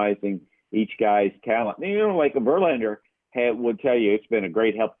maximizing each guy's talent. Like a Verlander, would tell you it's been a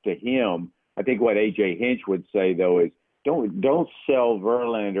great help to him. I think what A.J. Hinch would say, though, is don't sell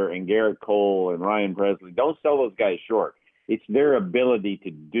Verlander and Garrett Cole and Ryan Presley. Don't sell those guys short. It's their ability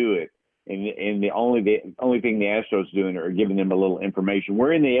to do it. And the only thing the Astros doing are giving them a little information.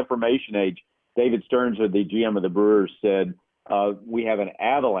 We're in the information age. David Stearns, the GM of the Brewers, said we have an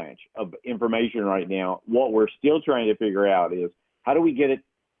avalanche of information right now. What we're still trying to figure out is how do we get it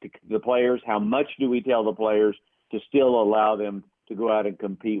to the players? How much do we tell the players to still allow them to go out and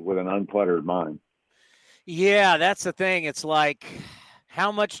compete with an uncluttered mind? Yeah, that's the thing. It's like,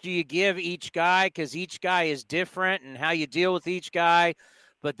 how much do you give each guy? Because each guy is different, and how you deal with each guy.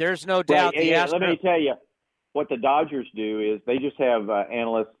 But there's no doubt. Right. Let me tell you, what the Dodgers do is they just have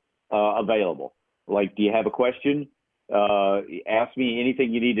analysts available. Like, do you have a question? Ask me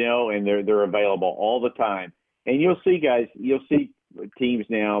anything you need to know, and they're available all the time. And you'll see teams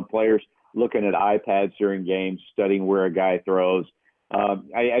now, players looking at iPads during games, studying where a guy throws.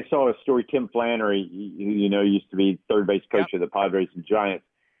 I saw a story. Tim Flannery, who used to be third base coach of the Padres and Giants.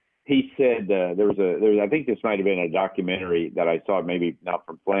 He said I think this might have been a documentary that I saw, maybe not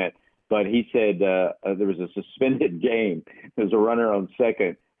from Plant, but he said there was a suspended game. There's a runner on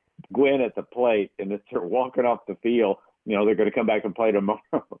second, Gwynn at the plate, and they're walking off the field. They're going to come back and play tomorrow.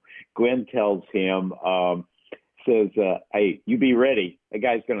 Gwynn tells him, says, "Hey, you be ready. The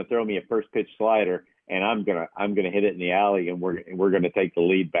guy's going to throw me a first pitch slider, and I'm gonna hit it in the alley, and we're going to take the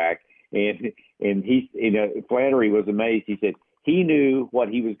lead back." And he, Flannery was amazed. He said he knew what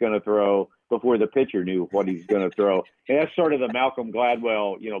he was going to throw before the pitcher knew what he was going to throw. And that's sort of the Malcolm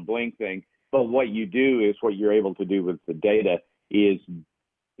Gladwell, bling thing. But what you do is what you're able to do with the data is,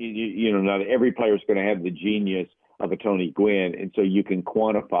 not every player is going to have the genius of a Tony Gwynn, and so you can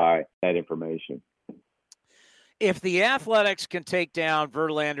quantify that information. If the Athletics can take down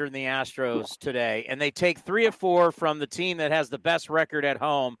Verlander and the Astros today, and they take 3 of 4 from the team that has the best record at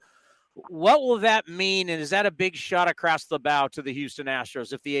home, what will that mean? And is that a big shot across the bow to the Houston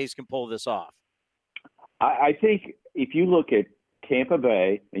Astros if the A's can pull this off? I think if you look at Tampa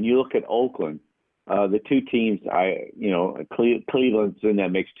Bay and you look at Oakland, the two teams, Cleveland's in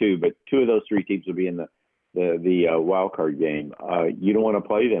that mix too, but 2 of those 3 teams will be in the wild card game. You don't want to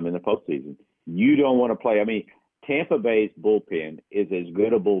play them in the postseason. You don't want to play. I mean, Tampa Bay's bullpen is as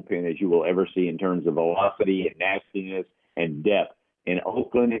good a bullpen as you will ever see in terms of velocity and nastiness and depth. And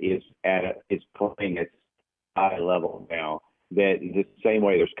Oakland is playing at high level now. That the same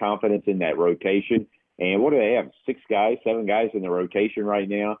way there's confidence in that rotation. And what do they have? 7 guys in the rotation right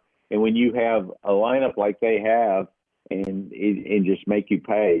now. And when you have a lineup like they have, and just make you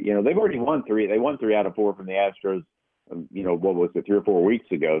pay, they've already won 3. They won 3 out of 4 from the Astros. What was it, 3 or 4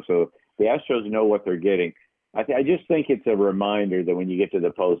 weeks ago? So the Astros know what they're getting. I just think it's a reminder that when you get to the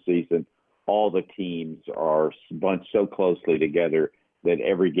postseason, all the teams are bunched so closely together that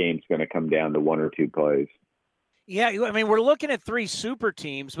every game's going to come down to 1 or 2 plays. Yeah, I mean, we're looking at 3 super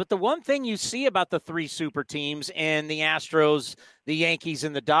teams, but the one thing you see about the 3 super teams and the Astros, the Yankees,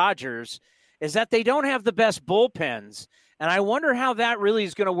 and the Dodgers is that they don't have the best bullpens, and I wonder how that really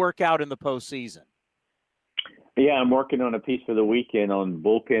is going to work out in the postseason. Yeah, I'm working on a piece for the weekend on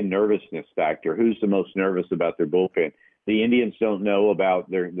bullpen nervousness factor. Who's the most nervous about their bullpen? The Indians don't know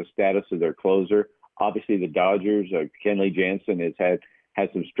about the status of their closer. Obviously, the Dodgers, Kenley Jansen has had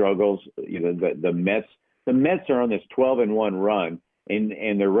some struggles. The Mets are on this 12-1 run,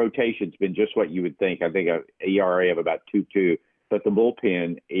 and their rotation's been just what you would think. I think an ERA of about 2.2, but the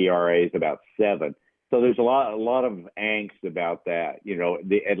bullpen ERA is about 7. So there's a lot of angst about that.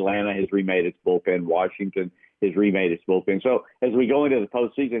 The Atlanta has remade its bullpen. Washington has remade its bullpen. So as we go into the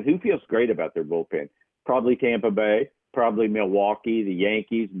postseason, who feels great about their bullpen? Probably Tampa Bay, probably Milwaukee, the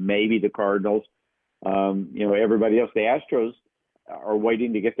Yankees, maybe the Cardinals. Everybody else. The Astros are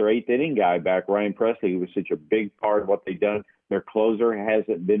waiting to get their 8th inning guy back, Ryan Presley, who was such a big part of what they've done. Their closer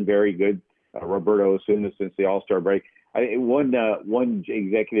hasn't been very good, Roberto Osuna, since the All-Star break. One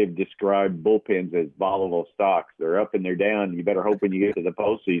executive described bullpens as volatile stocks. They're up and they're down. You better hope when you get to the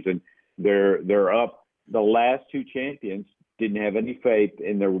postseason, they're up. The last 2 champions didn't have any faith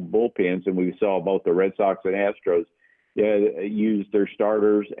in their bullpens, and we saw both the Red Sox and Astros use their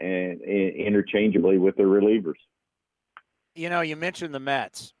starters and interchangeably with their relievers. You mentioned the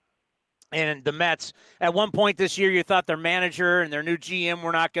Mets. And the Mets, at one point this year, you thought their manager and their new GM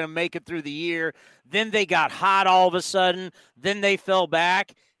were not going to make it through the year. Then they got hot all of a sudden. Then they fell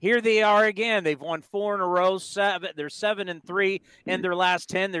back. Here they are again. They've won 4 in a row. They're 7-3 in their last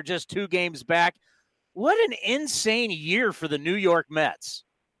 10. They're just 2 games back. What an insane year for the New York Mets.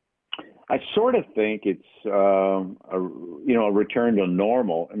 I sort of think it's a return to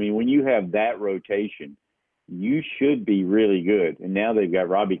normal. I mean, when you have that rotation, you should be really good. And now they've got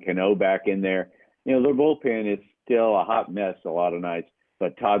Robbie Cano back in there. You know, their bullpen is still a hot mess a lot of nights,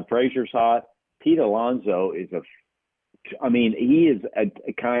 but Todd Frazier's hot. Pete Alonso is he is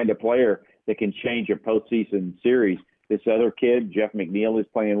a kind of player that can change a postseason series. This other kid, Jeff McNeil, is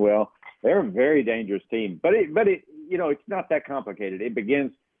playing well. They're a very dangerous team, but it's not that complicated. It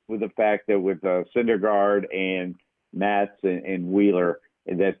begins with the fact that with Syndergaard and Matz and Wheeler,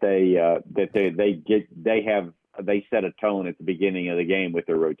 that they set a tone at the beginning of the game with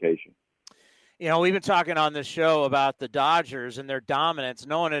their rotation. You know, we've been talking on this show about the Dodgers and their dominance.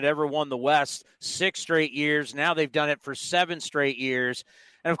 No one had ever won the West 6 straight years. Now they've done it for 7 straight years.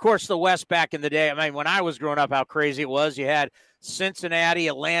 And, of course, the West back in the day, I mean, when I was growing up, how crazy it was. You had Cincinnati,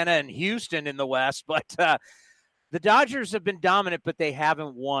 Atlanta, and Houston in the West. But the Dodgers have been dominant, but they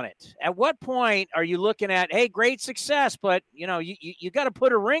haven't won it. At what point are you looking at, hey, great success, but, you know, you got to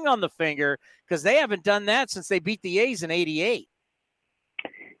put a ring on the finger because they haven't done that since they beat the A's in '88.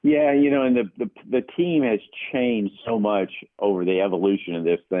 Yeah, you know, and the team has changed so much over the evolution of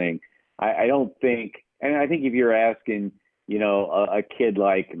this thing. I don't think, and I think if you're asking, you know, a kid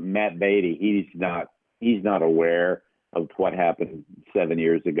like Matt Beatty, he's not aware of what happened 7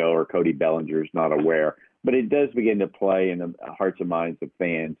 years ago, or Cody Bellinger's not aware. But it does begin to play in the hearts and minds of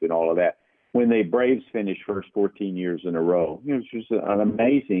fans and all of that. When the Braves finished first 14 years in a row, it was just an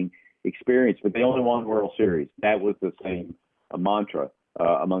amazing experience. But they only won World Series. That was the same mantra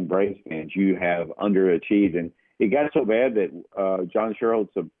among Braves fans. You have underachieved, and it got so bad that John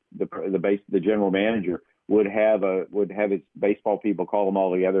Sherholtz, the general manager, would have his baseball people call them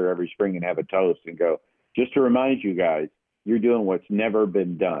all together every spring and have a toast and go, just to remind you guys, you're doing what's never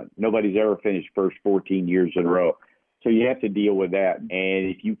been done. Nobody's ever finished first 14 years in a row. So you have to deal with that. And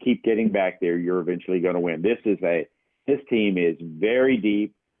if you keep getting back there, you're eventually going to win. This team is very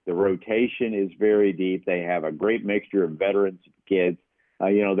deep. The rotation is very deep. They have a great mixture of veterans and kids.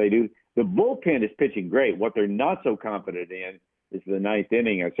 They do. The bullpen is pitching great. What they're not so confident in is the ninth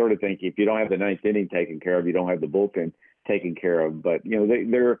inning. I sort of think if you don't have the ninth inning taken care of, you don't have the bullpen taken care of. But, you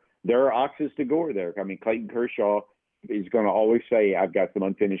know, there are oxes to gore there. I mean, Clayton Kershaw is going to always say, I've got some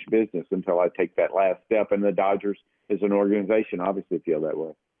unfinished business until I take that last step. And the Dodgers, as an organization, obviously feel that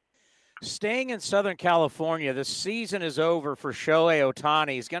way. Staying in Southern California, the season is over for Shohei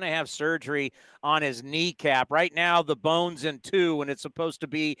Ohtani. He's going to have surgery on his kneecap. Right now, the bone's in 2, and it's supposed to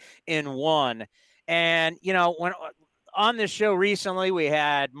be in 1. And, you know, when on this show recently, we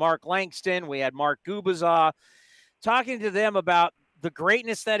had Mark Langston, we had Mark Gubicza, talking to them about the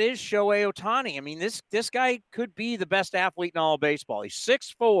greatness that is Shohei Ohtani. I mean, this guy could be the best athlete in all of baseball. He's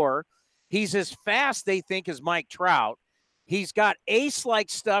 6'4". He's as fast, they think, as Mike Trout. He's got ace-like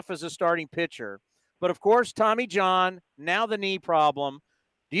stuff as a starting pitcher. But, of course, Tommy John, now the knee problem.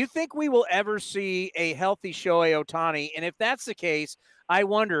 Do you think we will ever see a healthy Shohei Ohtani? And if that's the case, I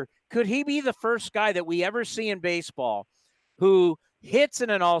wonder, could he be the first guy that we ever see in baseball who hits in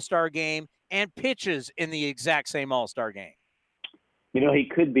an all-star game and pitches in the exact same all-star game? You know, he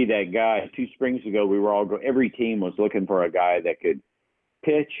could be that guy. 2 springs ago, every team was looking for a guy that could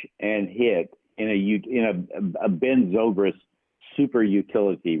pitch and hit in a Ben Zobrist super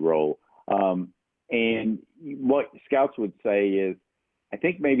utility role. And what scouts would say is, I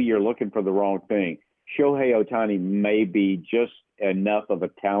think maybe you're looking for the wrong thing. Shohei Ohtani may be just enough of a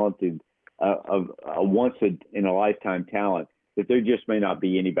talented, of a once in a lifetime talent that there just may not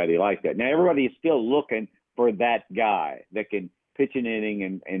be anybody like that. Now, everybody is still looking for that guy that can pitch an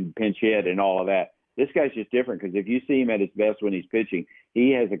inning and pinch hit and all of that. This guy's just different because if you see him at his best when he's pitching,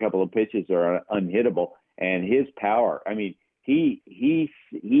 he has a couple of pitches that are unhittable, and his power. I mean, he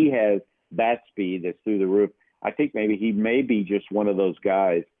has bat speed that's through the roof. I think maybe he may be just one of those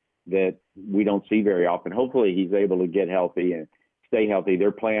guys that we don't see very often. Hopefully, he's able to get healthy and stay healthy.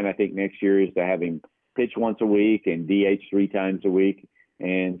 Their plan, I think, next year is to have him pitch once a week and DH 3 times a week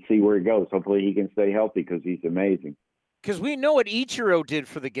and see where it goes. Hopefully, he can stay healthy because he's amazing. Because we know what Ichiro did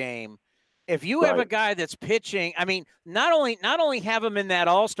for the game. If you have a guy that's pitching, I mean, not only have him in that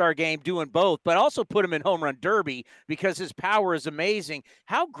all-star game doing both, but also put him in home run derby because his power is amazing.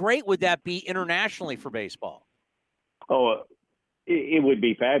 How great would that be internationally for baseball? Oh, it would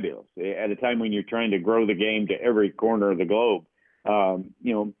be fabulous at a time when you're trying to grow the game to every corner of the globe. That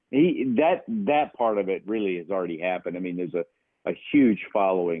part of it really has already happened. I mean, there's a huge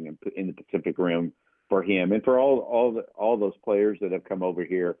following in the Pacific Rim for him and for all those players that have come over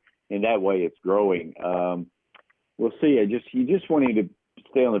here. In that way, it's growing. We'll see. You just want him to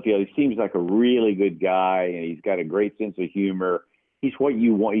stay on the field. He seems like a really good guy, and he's got a great sense of humor. He's what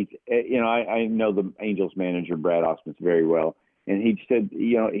you want. I know the Angels manager, Brad Ausmus, very well, and he said,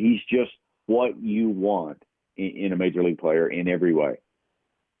 he's just what you want in a major league player in every way.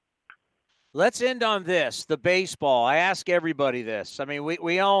 Let's end on this, the baseball. I ask everybody this. I mean,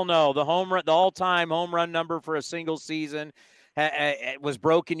 we all know the all-time home run number for a single season was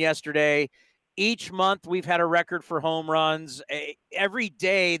broken yesterday. Each month we've had a record for home runs. Every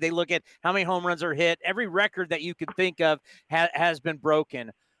day they look at how many home runs are hit. Every record that you could think of has been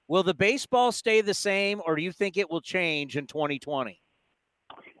broken. Will the baseball stay the same, or do you think it will change in 2020?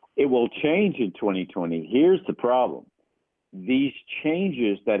 It will change in 2020. Here's the problem. These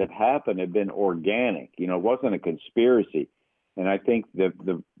changes that have happened have been organic. It wasn't a conspiracy. And I think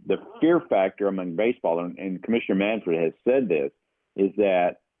the fear factor among baseball, and Commissioner Manfred has said this, is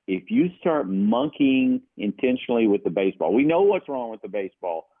that if you start monkeying intentionally with the baseball, we know what's wrong with the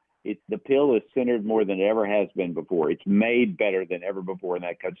baseball. The pill is centered more than it ever has been before. It's made better than ever before, and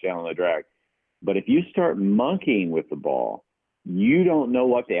that cuts down on the drag. But if you start monkeying with the ball, you don't know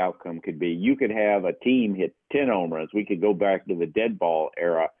what the outcome could be. You could have a team hit 10 home runs. We could go back to the dead ball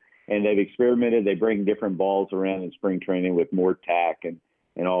era, and they've experimented. They bring different balls around in spring training with more tack and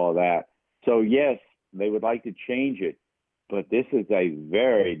all of that. So, yes, they would like to change it, but this is a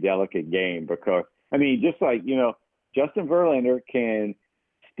very delicate game because, just like, Justin Verlander can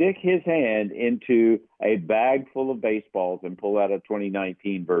stick his hand into a bag full of baseballs and pull out a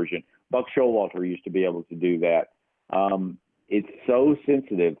 2019 version. Buck Showalter used to be able to do that. It's so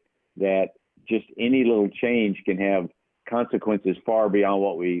sensitive that just any little change can have consequences far beyond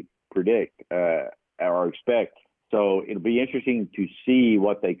what we predict or expect. So it'll be interesting to see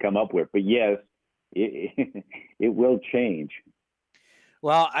what they come up with. But yes, it will change.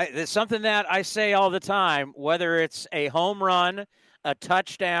 Well, it's something that I say all the time, whether it's a home run, a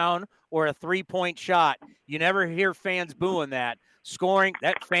touchdown, or a three-point shot, you never hear fans booing that. Scoring,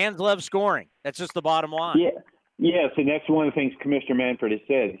 that fans love scoring. That's just the bottom line. Yeah. Yes, and that's one of the things Commissioner Manfred has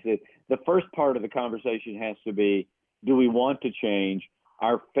said. He said the first part of the conversation has to be, do we want to change?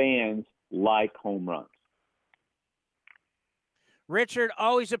 Our fans like home runs. Richard,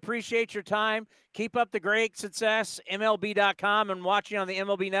 always appreciate your time. Keep up the great success, MLB.com, and watching on the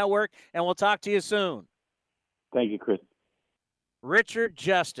MLB Network, and we'll talk to you soon. Thank you, Chris. Richard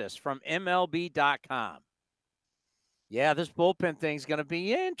Justice from MLB.com. Yeah, this bullpen thing's going to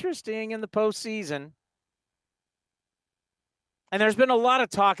be interesting in the postseason. And there's been a lot of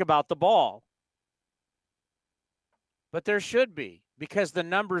talk about the ball. But there should be, because the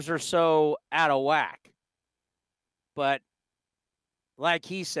numbers are so out of whack. But like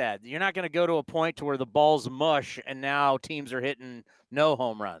he said, you're not going to go to a point to where the ball's mush and now teams are hitting no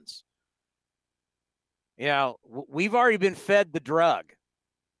home runs. We've already been fed the drug.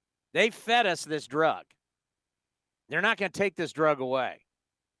 They fed us this drug. They're not going to take this drug away.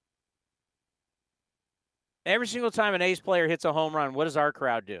 Every single time an A's player hits a home run, what does our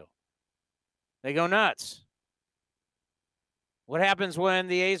crowd do? They go nuts. What happens when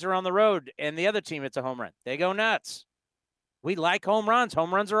the A's are on the road and the other team hits a home run? They go nuts. We like home runs.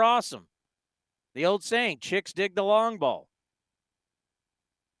 Home runs are awesome. The old saying, chicks dig the long ball.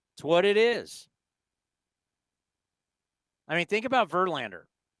 It's what it is. Think about Verlander.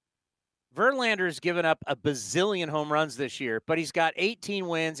 Verlander's given up a bazillion home runs this year, but he's got 18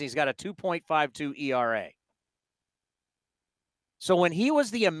 wins. He's got a 2.52 ERA. So when he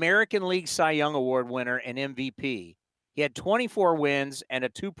was the American League Cy Young Award winner and MVP, he had 24 wins and a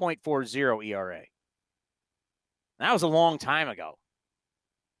 2.40 ERA. That was a long time ago.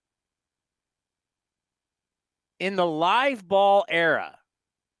 In the live ball era,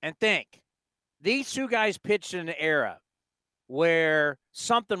 and think, these two guys pitched in an era where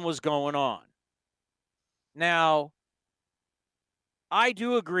something was going on. Now, I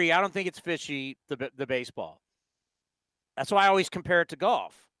do agree. I don't think it's fishy, the baseball. That's why I always compare it to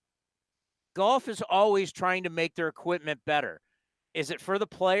golf. Golf is always trying to make their equipment better. Is it for the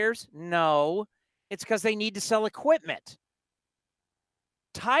players? No. It's because they need to sell equipment.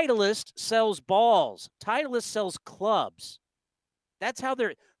 Titleist sells balls. Titleist sells clubs. That's how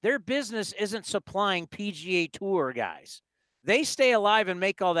their business isn't supplying PGA Tour guys. They stay alive and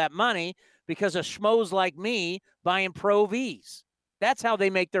make all that money because of schmoes like me buying Pro Vs. That's how they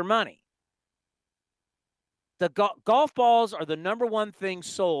make their money. The golf balls are the number one thing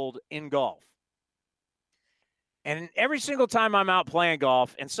sold in golf. And every single time I'm out playing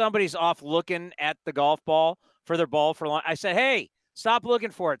golf and somebody's off looking at the golf ball for their ball for long, I say, hey, stop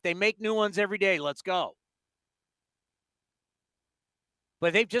looking for it. They make new ones every day. Let's go.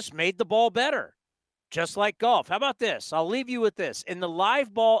 But they've just made the ball better, just like golf. How about this? I'll leave you with this. In the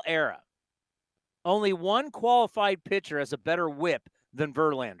live ball era, only one qualified pitcher has a better whip than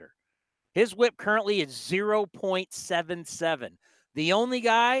Verlander. His whip currently is 0.77. The only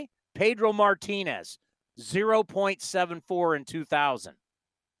guy, Pedro Martinez, 0.74 in 2000.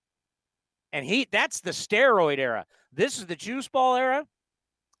 And that's the steroid era. This is the juice ball era.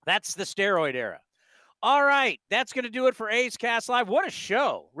 That's the steroid era. All right, that's going to do it for A's Cast Live. What a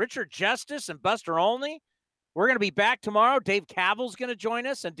show. Richard Justice and Buster Olney. We're going to be back tomorrow. Dave Cavill's going to join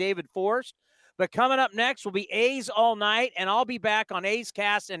us and David Forst. But coming up next will be A's All Night, and I'll be back on A's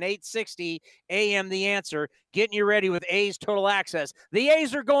Cast and 860 AM The Answer, getting you ready with A's Total Access. The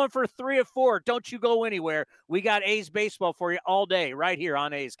A's are going for 3 of 4. Don't you go anywhere. We got A's baseball for you all day right here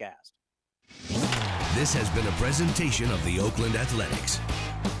on A's Cast. This has been a presentation of the Oakland Athletics.